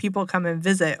 So people come and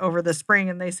visit over the spring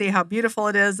and they see how beautiful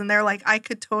it is. And they're like, I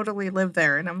could totally live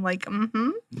there. And I'm like,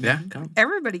 Yeah. Come.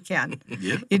 everybody can.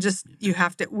 Yeah. You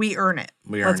have to, we earn it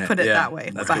We Let's earn it. put it Yeah, that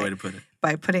way. That's a good way to put it.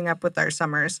 by putting up with our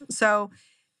summers. So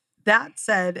that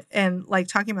said, and like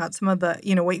talking about some of the,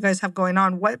 you know, what you guys have going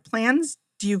on, what plans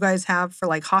do you guys have for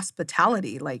like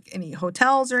hospitality, like any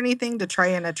hotels or anything to try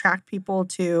and attract people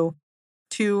to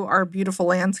our beautiful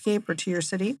landscape or to your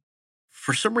city?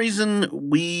 For some reason,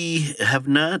 we have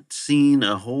not seen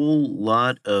a whole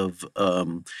lot of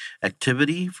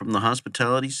activity from the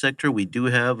hospitality sector. We do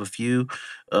have a few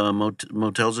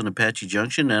motels in Apache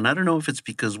Junction, and I don't know if it's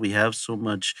because we have so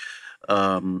much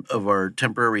of our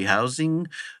temporary housing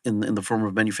in the form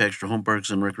of manufactured home parks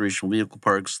and recreational vehicle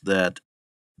parks that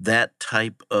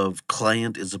type of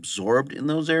client is absorbed in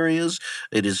those areas.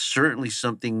 It is certainly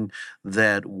something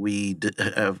that we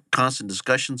have constant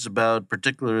discussions about.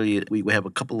 Particularly, we have a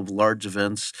couple of large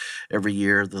events every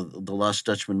year: the Lost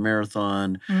Dutchman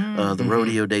Marathon, the Mhm.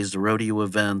 rodeo days, the rodeo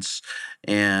events,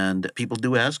 and people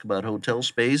do ask about hotel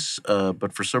space.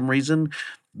 But for some reason,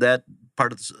 that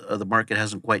part of the market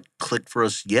hasn't quite clicked for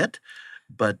us yet.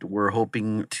 But we're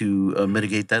hoping to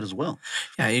mitigate that as well.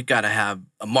 Yeah, you got to have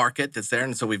a market that's there,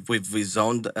 and so we've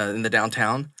zoned in the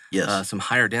downtown Yes. some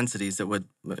higher densities that would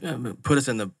put us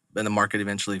in the market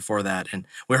eventually for that. And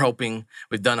we're hoping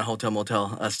we've done a hotel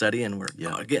motel study, and we're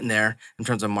Yeah. getting there in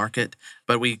terms of market.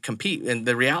 But we compete, and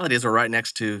the reality is we're right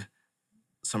next to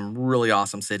some really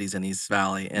awesome cities in East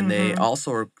Valley, and they Mhm.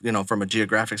 also are, you know, from a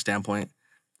geographic standpoint,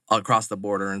 across the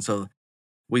border, and so.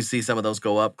 We see some of those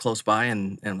go up close by,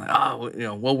 and like, you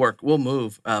know, we'll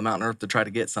move Mountain Earth to try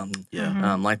to get something Yeah.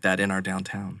 Mhm. like that in our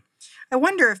downtown. I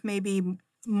wonder if maybe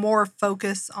more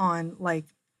focus on like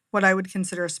what I would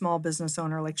consider a small business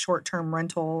owner, like short-term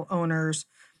rental owners,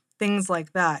 things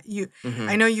like that. Mhm.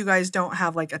 I know you guys don't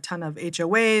have like a ton of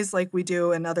HOAs like we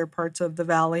do in other parts of the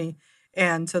valley,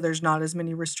 and so there's not as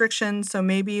many restrictions. So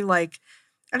maybe like,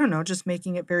 I don't know, just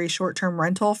making it very short-term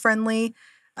rental friendly.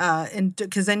 And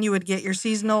because then you would get your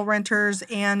seasonal renters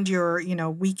and your, you know,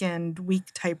 week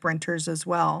type renters as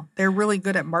well. They're really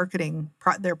good at marketing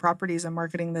their properties and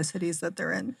marketing the cities that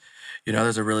they're in. You know,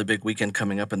 there's a really big weekend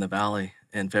coming up in the Valley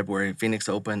in February, Phoenix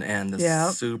Open and the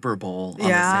Yep. Super Bowl on the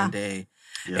Yeah. same day.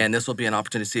 Yeah. And this will be an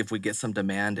opportunity to see if we get some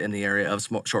demand in the area of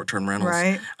short-term rentals.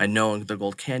 Right. I know in the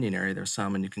Gold Canyon area there's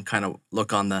some, and you can kind of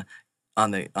look on the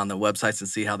on the websites and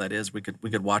see how that is. We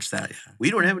could watch that. Yeah, We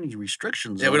don't have any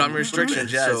restrictions. we don't on have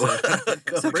restrictions. it, Yeah,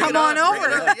 so, So bring come it on bring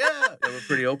it over. Yeah. yeah, we're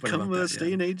pretty open Come about that. stay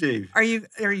Yeah. in AJ. Are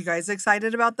you guys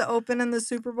excited about the Open and the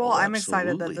Super Bowl? Oh, I'm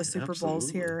excited that absolutely, the Super Bowl's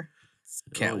absolutely. here.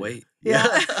 Can't Oh, yeah. wait. Yeah.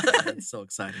 It's so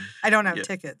exciting. I don't have Yeah.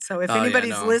 tickets, so if Oh, yeah,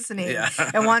 anybody's no. listening Yeah.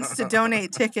 and wants to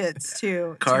donate tickets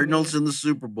to Cardinals me, in the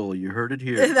Super Bowl. You heard it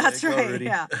here. That's There you go, right, Rudy.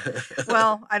 yeah.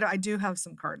 well, I do have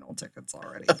some Cardinal tickets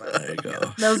already, but There you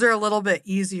go. those are a little bit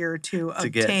easier to To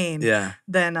get, obtain yeah,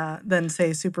 than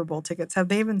say Super Bowl tickets. Have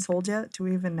they even sold yet? Do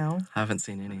we even know? I haven't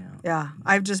seen any out. Yeah,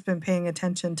 I've just been paying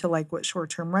attention to like what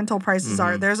short-term rental prices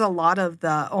are. Mhm. There's a lot of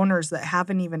the owners that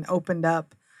haven't even opened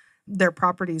up their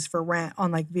properties for rent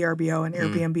on like VRBO and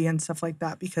Airbnb and stuff like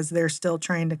that because they're still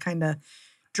trying to kind of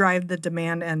drive the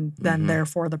demand and then Mhm.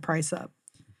 therefore the price up.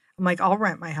 I'm like, I'll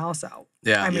rent my house out.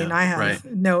 Yeah, I mean, Yeah, I have right.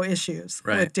 no issues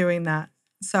with Right. doing that.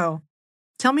 So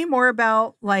tell me more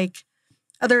about like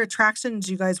other attractions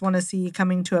you guys want to see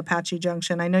coming to Apache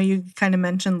Junction. I know you kind of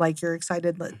mentioned like you're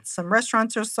excited that some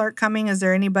restaurants will start coming. Is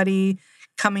there anybody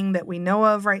coming that we know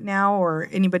of right now or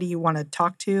anybody you want to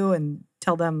talk to and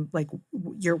tell them like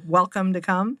you're welcome to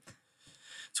come?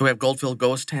 So we have Goldfield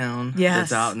Ghost Town. Yes,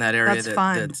 That's out in that area. that's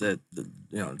fun. That's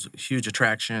it's a huge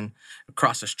attraction.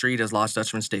 Across the street is Lost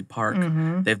Dutchman State Park.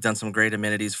 Mhm. They've done some great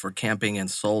amenities for camping and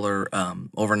solar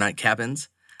overnight cabins.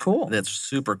 Cool. That's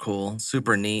super cool,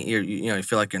 super neat. You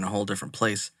feel like you're in a whole different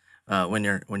place when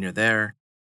you're there.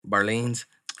 Barlean's,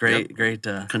 great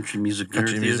Country music.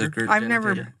 country dinner music theater. group. I've dinner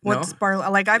never theater. what's No? bar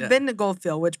like I've Yeah. been to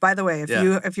Goldfield, which by the way,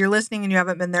 Yeah. if you're listening and you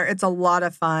haven't been there, it's a lot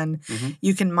of fun. Mhm.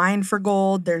 You can mine for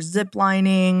gold. There's zip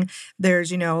lining.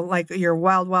 There's like your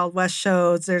Wild Wild West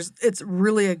shows. It's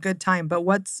really a good time. But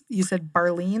you said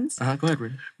Barlean's? Go ahead,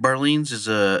 Rudy. Barlean's is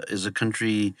a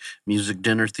country music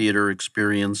dinner theater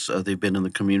experience. They've been in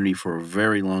the community for a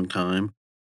very long time.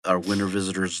 Our winter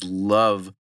visitors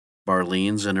love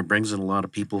Barlean's, and it brings in a lot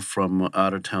of people from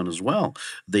out of town as well.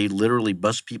 They literally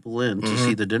bus people in to Mhm.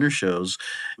 see the dinner shows.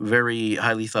 Very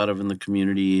highly thought of in the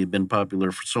community. Been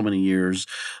popular for so many years.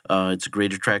 It's a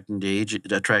great attraction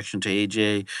to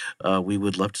AJ. We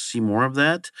would love to see more of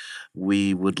that.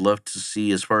 We would love to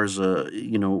see, as far as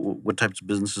what types of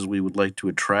businesses we would like to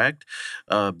attract.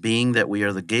 Being that we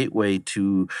are the gateway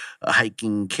to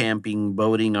hiking, camping,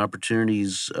 boating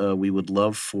opportunities, we would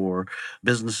love for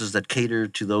businesses that cater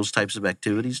to those types of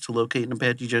activities to locate in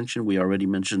Apache Junction. We already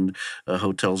mentioned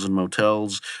hotels and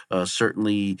motels,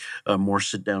 certainly more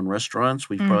sit-down restaurants.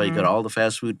 We've probably got all the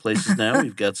fast food places now.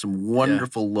 We've got some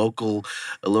wonderful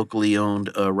locally owned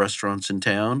restaurants in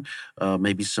town.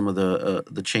 Maybe some of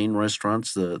the chain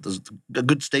restaurants, a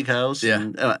good steakhouse,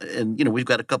 Yeah. and we've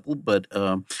got a couple, but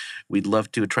we'd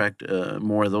love to attract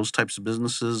more of those types of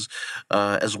businesses,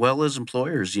 as well as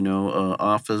employers.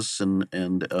 Office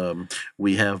and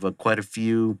we have quite a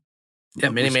few. Yeah,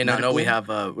 many may not know we have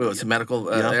it's a medical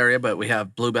Yeah. area, but we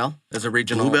have Bluebell as a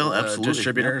regional Bluebell, absolutely,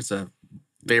 distributor. yeah. It's a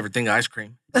favorite thing, ice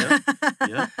cream.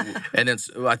 Yeah. And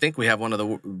I think we have one of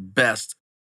the best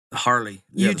Harley.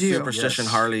 You the do. Superstition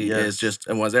Yes, Harley yes. is just,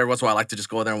 and every once in a while I like to just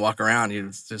go there and walk around.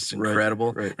 It's just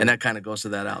incredible. right, And that kind of goes to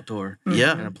that outdoor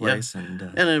Yeah, kind of place. And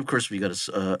And then, of course, we got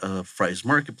a Fry's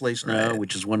Marketplace now, Right.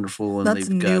 which is wonderful. And That's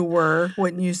they've got newer,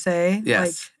 wouldn't you say?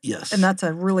 yes, yes, And that's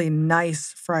a really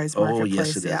nice fries oh marketplace. yes,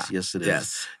 it is. Yeah. Yes, it is.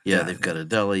 yes. Yeah, they've got a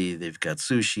deli, they've got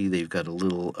sushi, they've got a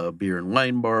little beer and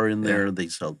wine bar in there. They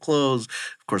sell clothes.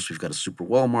 Of course, we've got a super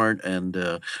Walmart and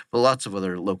but lots of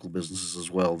other local businesses as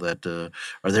well that are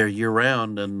there year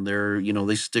round, and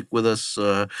they stick with us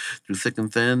through thick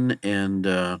and thin,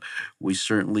 and we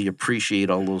certainly appreciate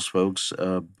all those folks.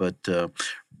 But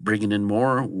bringing in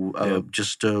more,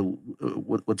 just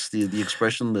what's the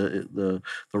expression? The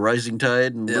rising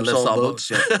tide and lifts all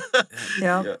boats.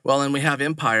 Yeah. Well, and we have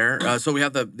Empire. So we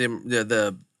have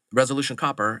the Resolution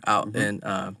Copper out in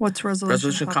What's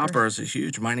Resolution Copper is a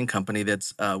huge mining company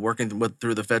that's working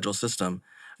through the federal system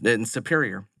in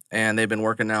Superior, and they've been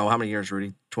working now how many years,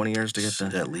 Rudy? 20 years to get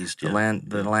At least, the yeah.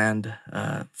 land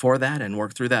for that and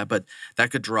work through that. But that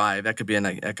could be an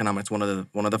economics one of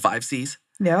the 5 C's.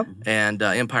 Yep. And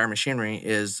Empire Machinery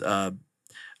is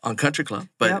on Country Club,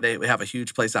 but they have a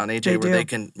huge place out in AJ where they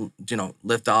can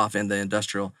lift off in the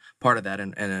industrial part of that,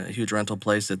 and a huge rental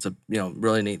place. It's a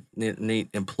really neat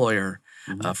employer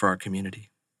for our community.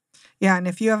 Yeah, and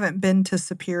if you haven't been to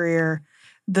Superior,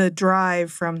 the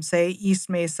drive from, say, East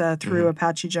Mesa through Mhm.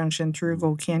 Apache Junction through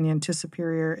Gold Canyon to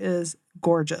Superior is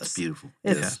gorgeous. It's beautiful.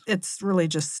 It's really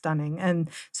just stunning. And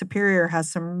Superior has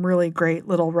some really great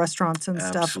little restaurants and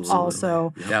stuff Absolutely.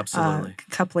 also. Yep. Yeah, absolutely.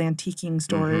 A couple antiquing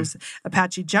stores.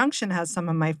 Apache Junction has some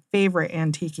of my favorite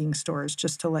antiquing stores,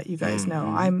 just to let you guys know.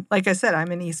 Mhm. Like I said,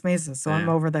 I'm in East Mesa, so I'm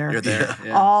Yeah. over there You're there. Yeah.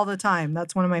 Yeah. all the time.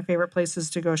 That's one of my favorite places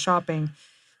to go shopping.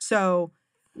 So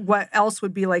what else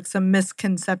would be like some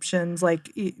misconceptions,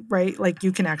 like, right? Like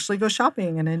you can actually go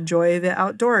shopping and enjoy the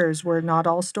outdoors. We're not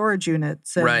all storage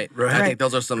units. And, Right. I Right. think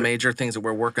those are some major things that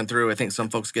we're working through. I think some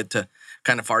folks get to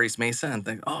kind of Far East Mesa and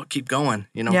think, oh, keep going,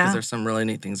 because Yeah. there's some really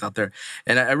neat things out there.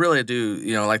 And I really do,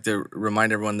 like to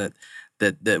remind everyone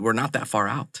that we're not that far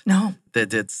out. No.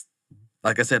 That it's,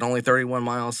 like I said, only 31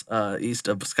 miles east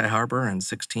of Sky Harbor and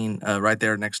 16 right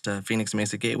there next to Phoenix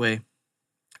Mesa Gateway.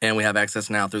 And we have access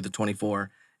now through the 24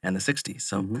 and the 60.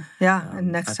 So Mhm. Yeah. I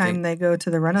And next think- time they go to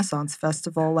the Renaissance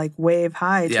Festival, like wave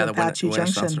high yeah, to the Apache winter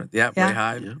Junction. sauce. Yeah, Yeah. way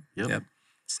high. Yep. Yep.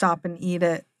 Stop and eat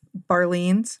at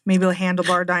Barlean's, maybe the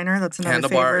Handlebar Diner. That's another Handlebar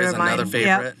favorite is of mine. another Yep.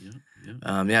 favorite.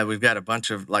 Yep. Yeah, we've got a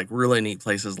bunch of like really neat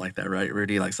places like that, right,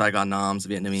 Rudy? Like Saigon Nam's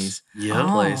Vietnamese Yep. Oh,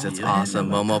 place. It's yeah, I didn't awesome.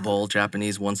 know about Momo that. Bowl,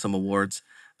 Japanese, won some awards.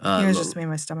 You guys lo- just made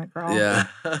my stomach growl. yeah.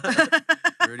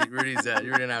 Rudy's Rudy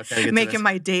and I kind of get Making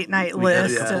my date night We got a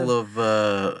list. couple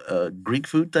of Greek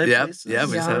food type Yep, places. yeah,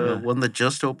 we just had one that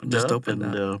just opened up.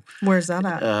 And Where's that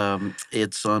at?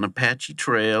 it's on Apache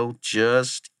Trail,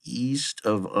 just east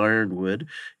of Ironwood.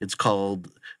 It's called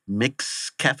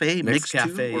Mix Cafe. Mix Two,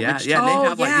 Cafe, or yeah, Mix yeah, Two. they Oh,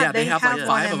 have like- yeah, yeah, they have like one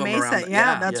 5 in of them Mesa. around the-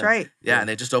 Yeah, yeah. that's Yeah. right. Yeah, and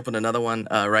they just opened another one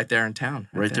right there in town.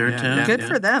 Right there in town. Good yeah.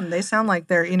 for them. They sound like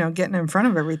they're, getting in front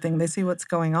of everything. They see what's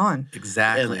going on.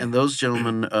 Exactly. And those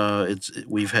gentlemen,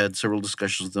 we've had several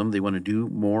discussions with them. They want to do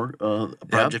more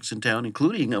projects in town,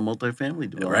 including a multifamily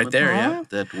development. right there, yeah. Oh.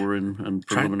 That we're in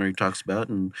preliminary talks about,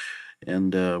 and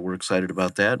we're excited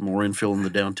about that. More infill in the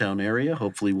downtown area.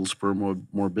 Hopefully, will spur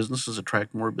more businesses,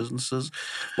 attract more businesses.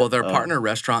 Well, their partner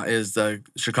restaurant is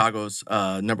Chicago's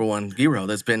 #1 gyro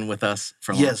that's been with us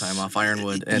for a Yes. long time off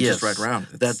Ironwood and Yes. just right around.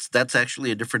 That's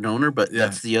actually a different owner, but Yeah.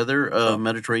 that's the other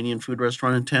Mediterranean food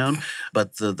restaurant in town.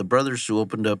 But the brothers who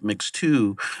opened up Mix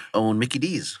 2 own Mickey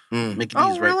D's. Mm. Mickey Oh,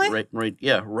 D's really?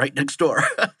 right next door.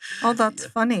 Oh, that's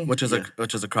funny. which is Yeah.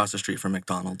 which is across the street from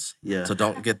McDonald's. Yeah. So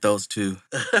don't get those two.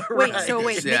 Wait, Right. so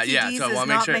wait, Yeah, Mickey yeah, D's so I is wanna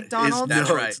make not sure- McDonald's? That's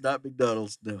no, right. It's not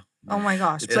McDonald's. No. Oh my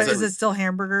gosh. It's But a- is it still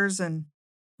hamburgers and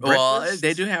Well, Breakfast?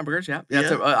 they do hamburgers, yeah.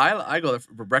 Yeah. I go there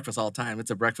for breakfast all the time. It's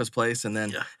a breakfast place, and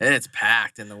then Yeah. it's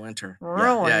packed in the winter.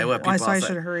 really? Yeah, what Well, people so I outside-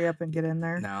 should hurry up and get in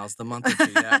there. Now's the month or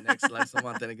two. Yeah, next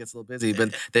month, then it gets a little busy.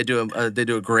 But they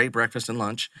do a great breakfast and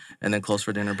lunch, and then close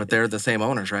for dinner. But they're the same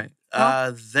owners, right?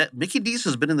 That Mickey D's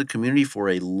has been in the community for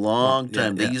a long yeah,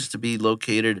 time. They yeah. used to be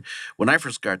located when I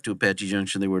first got to Apache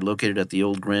Junction. They were located at the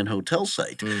old Grand Hotel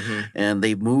site, Mm-hmm. and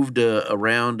they've moved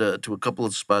around to a couple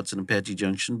of spots in Apache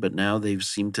Junction. But now they've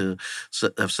seemed to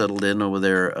have settled in over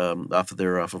there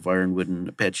off of Ironwood and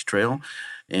Apache Trail,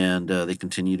 and they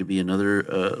continue to be another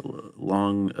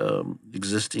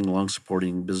existing, long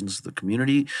supporting business of the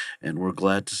community. And we're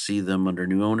glad to see them under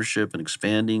new ownership and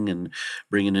expanding and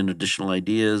bringing in additional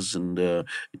ideas and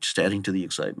just adding to the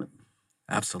excitement.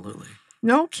 Absolutely.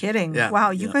 No kidding. Yeah,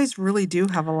 Wow, you yeah. guys really do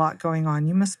have a lot going on.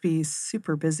 You must be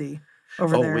super busy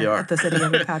over Oh, there we are. at the city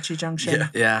of Apache Junction.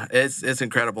 Yeah. Yeah, it's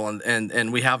incredible,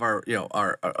 and we have our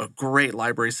a great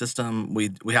library system. We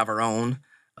have our own.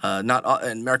 Not all,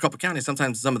 in Maricopa County.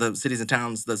 Sometimes some of the cities and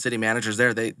towns, the city managers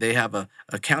there, they have a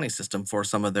county system for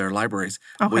some of their libraries.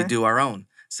 We Okay. do our own.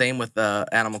 Same with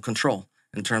animal control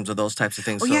in terms of those types of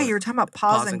things. Oh So yeah, you were talking about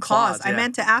paws and claws. I yeah.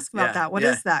 meant to ask about Yeah, that. What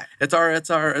is yeah.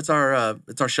 that?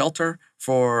 It's our shelter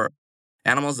for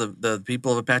animals. The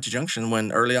people of Apache Junction, when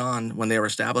they were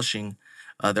establishing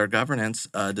their governance,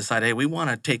 decided, hey, we want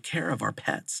to take care of our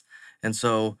pets, and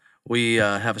so we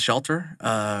have a shelter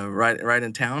right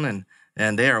in town,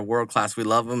 and they are world class. We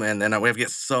love them, and we have get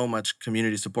so much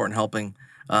community support in helping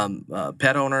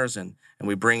pet owners, and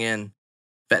we bring in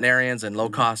veterinarians and low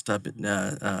cost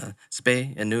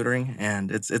spay and neutering,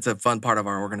 and it's a fun part of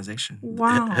our organization.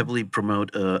 Wow. Heavily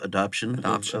promote adoption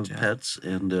Adoption, of yeah. pets,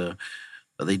 and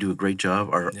they do a great job.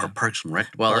 Our Yeah. Parks and Rec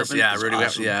Well, department is Rudy,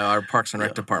 awesome. our Parks and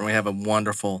Rec Yeah. department, we have a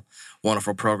wonderful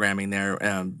programming there.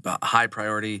 High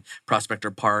priority Prospector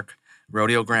Park,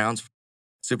 rodeo grounds,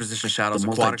 Superstition Shadows The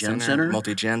Aquatic Multi-Gen Center, Center?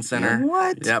 Multi-Gen Center.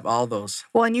 What? Yep, all those.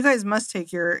 Well, and you guys must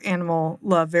take your animal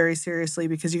love very seriously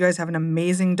because you guys have an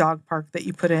amazing dog park that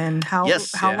you put in. How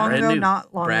Yes, how yeah. long Brand ago? new.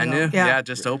 Not long Brand ago. new. Yeah,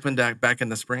 just opened back in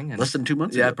the spring. And, Less than 2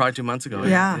 months yeah, ago. probably 2 months ago.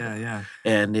 Yeah. Yeah.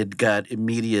 And it got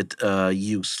immediate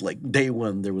use. Like day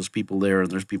one, there was people there,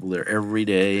 and there's people there every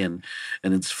day, and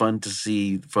it's fun to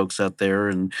see folks out there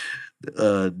and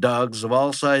dogs of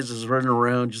all sizes running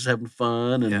around, just having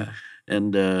fun, and Yeah.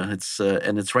 and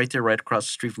it's right there, right across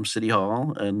the street from City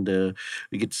Hall, and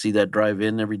we get to see that drive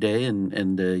in every day,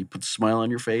 and you put a smile on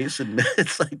your face, and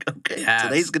it's like, okay, Yes.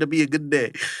 today's gonna be a good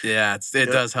day. Yeah,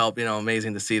 it does help.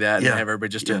 Amazing to see that and Yeah. have everybody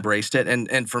just Yeah. embraced it.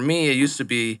 And for me, it used to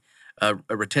be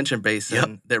a retention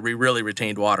basin that we really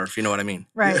retained water, if you know what I mean.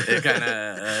 Right. It kind of,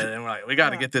 and we're like, we got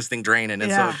to get this thing draining.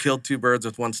 And so Yeah. it killed two birds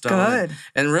with one stone. Good.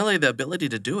 And really, the ability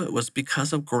to do it was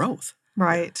because of growth.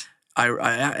 Right.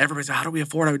 Everybody's like, how do we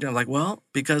afford it? I'm like, well,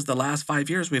 because the last 5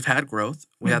 years we've had growth.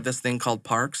 We had this thing called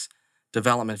parks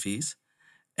development fees.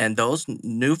 And those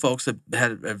new folks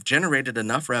have generated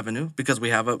enough revenue because we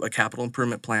have a capital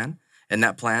improvement plan. And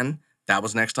that plan, that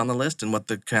was next on the list. And what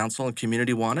the council and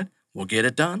community wanted, we'll get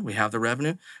it done. We have the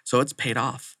revenue. So it's paid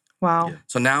off. Wow. Yeah.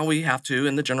 So now we have to,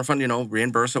 in the general fund,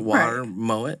 reimburse it, water,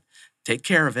 mow it, take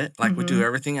care of it like we do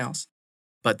everything else.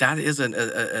 But that is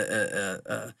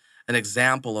an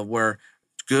example of where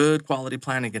good quality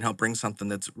planning can help bring something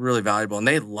that's really valuable. And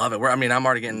they love it. I'm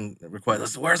already getting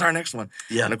requests. Where's our next one?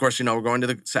 Yeah. And of course, we're going to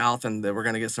the south and we're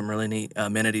going to get some really neat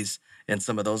amenities in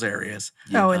some of those areas.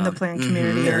 Oh, in the planned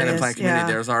community In areas. the planned community, Yeah.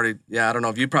 there's already, I don't know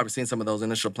if you've probably seen some of those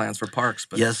initial plans for parks.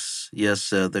 But Yes.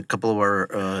 The couple of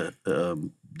our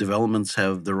developments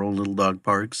have their own little dog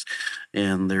parks,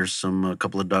 and there's a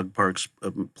couple of dog parks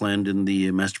planned in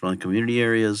the master plan community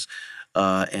areas,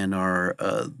 and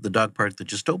the dog park that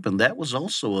just opened. That was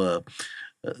also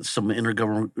some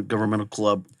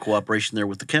intergovernmental cooperation there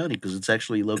with the county, because it's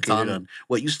actually located on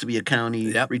what used to be a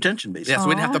county retention basin. Yes,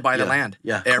 we didn't have to buy the Yeah. land.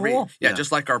 Yeah. Cool. Yeah,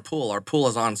 just like our pool. Our pool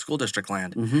is on school district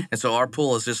land, and so our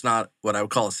pool is just not what I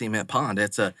would call a cement pond.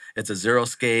 It's a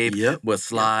zero-scape with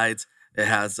slides. It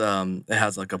has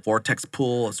like a vortex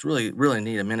pool. It's really really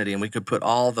neat amenity, and we could put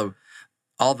all the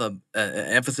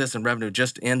emphasis and revenue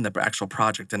just in the actual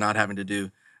project, and not having to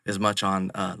do as much on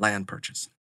land purchase.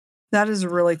 That is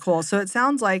really cool. So it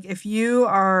sounds like if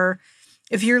you're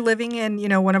living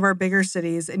in, one of our bigger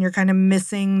cities and you're kind of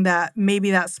missing that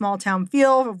small town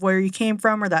feel of where you came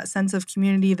from, or that sense of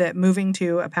community, that moving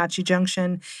to Apache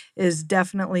Junction is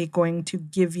definitely going to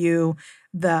give you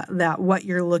that what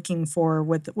you're looking for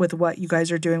with what you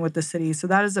guys are doing with the city. So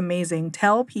that is amazing.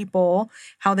 Tell people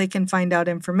how they can find out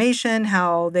information,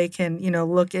 how they can,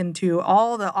 look into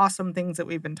all the awesome things that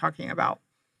we've been talking about.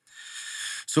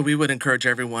 So we would encourage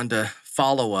everyone to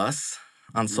follow us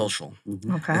on social.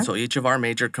 Okay. And so each of our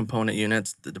major component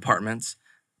units, the departments,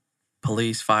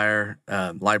 police, fire,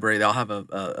 library, they all have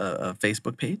a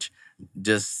Facebook page.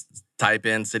 Just type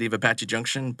in City of Apache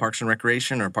Junction, Parks and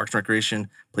Recreation, or Parks and Recreation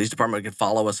Police Department. You can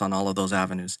follow us on all of those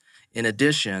avenues. In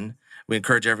addition, we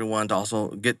encourage everyone to also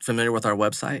get familiar with our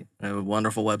website. We have a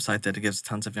wonderful website that gives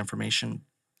tons of information.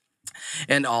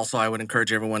 And also, I would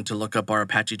encourage everyone to look up our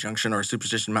Apache Junction or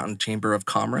Superstition Mountain Chamber of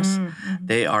Commerce.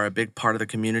 They are a big part of the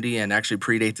community and actually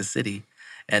predate the city.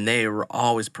 And they are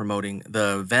always promoting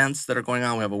the events that are going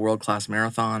on. We have a world-class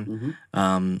marathon.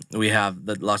 We have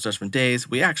the Lost Judgment Days.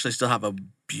 We actually still have a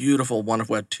beautiful,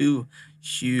 wonderful, we have two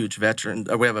huge we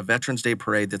have a Veterans Day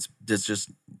parade that's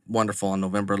just wonderful on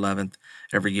November 11th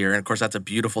every year. And of course, that's a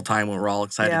beautiful time when we're all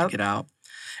excited to get out.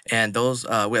 And those,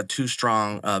 we have two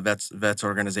strong vets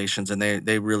organizations, and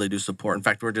they really do support. In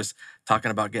fact, we're just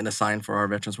talking about getting a sign for our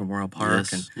Veterans Memorial Park,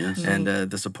 and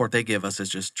the support they give us is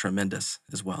just tremendous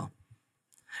as well.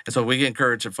 And so we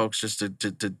encourage folks just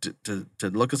to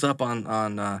look us up on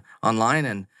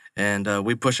online, and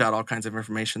we push out all kinds of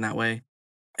information that way,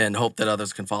 and hope that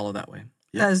others can follow that way.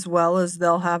 Yep. As well as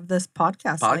they'll have this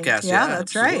podcast. Linked. Yeah,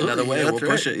 that's absolutely. right. Another way we'll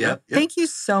push it. Yeah. Thank you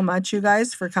so much, you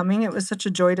guys, for coming. It was such a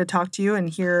joy to talk to you and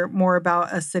hear more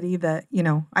about a city that,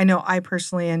 I know I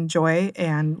personally enjoy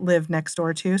and live next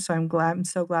door to. So I'm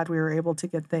so glad we were able to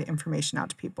get the information out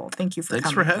to people. Thank you for coming.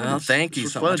 Thanks for having us. Thank you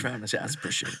so much for having us. Yeah, I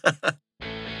appreciate it.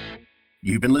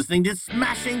 You've been listening to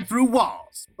Smashing Through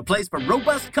Walls, a place for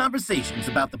robust conversations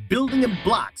about the building and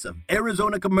blocks of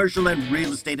Arizona commercial and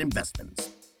real estate investments.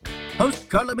 Host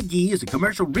Carla McGee is a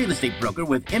commercial real estate broker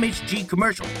with MHG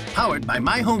Commercial, powered by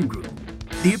My Home Group.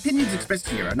 The opinions expressed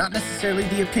here are not necessarily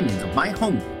the opinions of My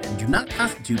Home Group and do not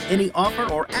constitute any offer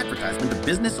or advertisement of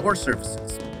business or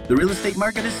services. The real estate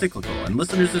market is cyclical, and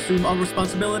listeners assume all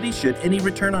responsibility should any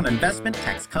return on investment,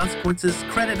 tax consequences,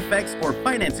 credit effects, or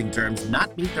financing terms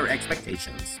not meet their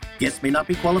expectations. Guests may not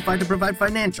be qualified to provide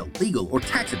financial, legal, or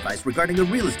tax advice regarding a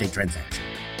real estate transaction.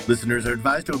 Listeners are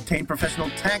advised to obtain professional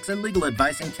tax and legal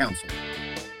advice and counsel.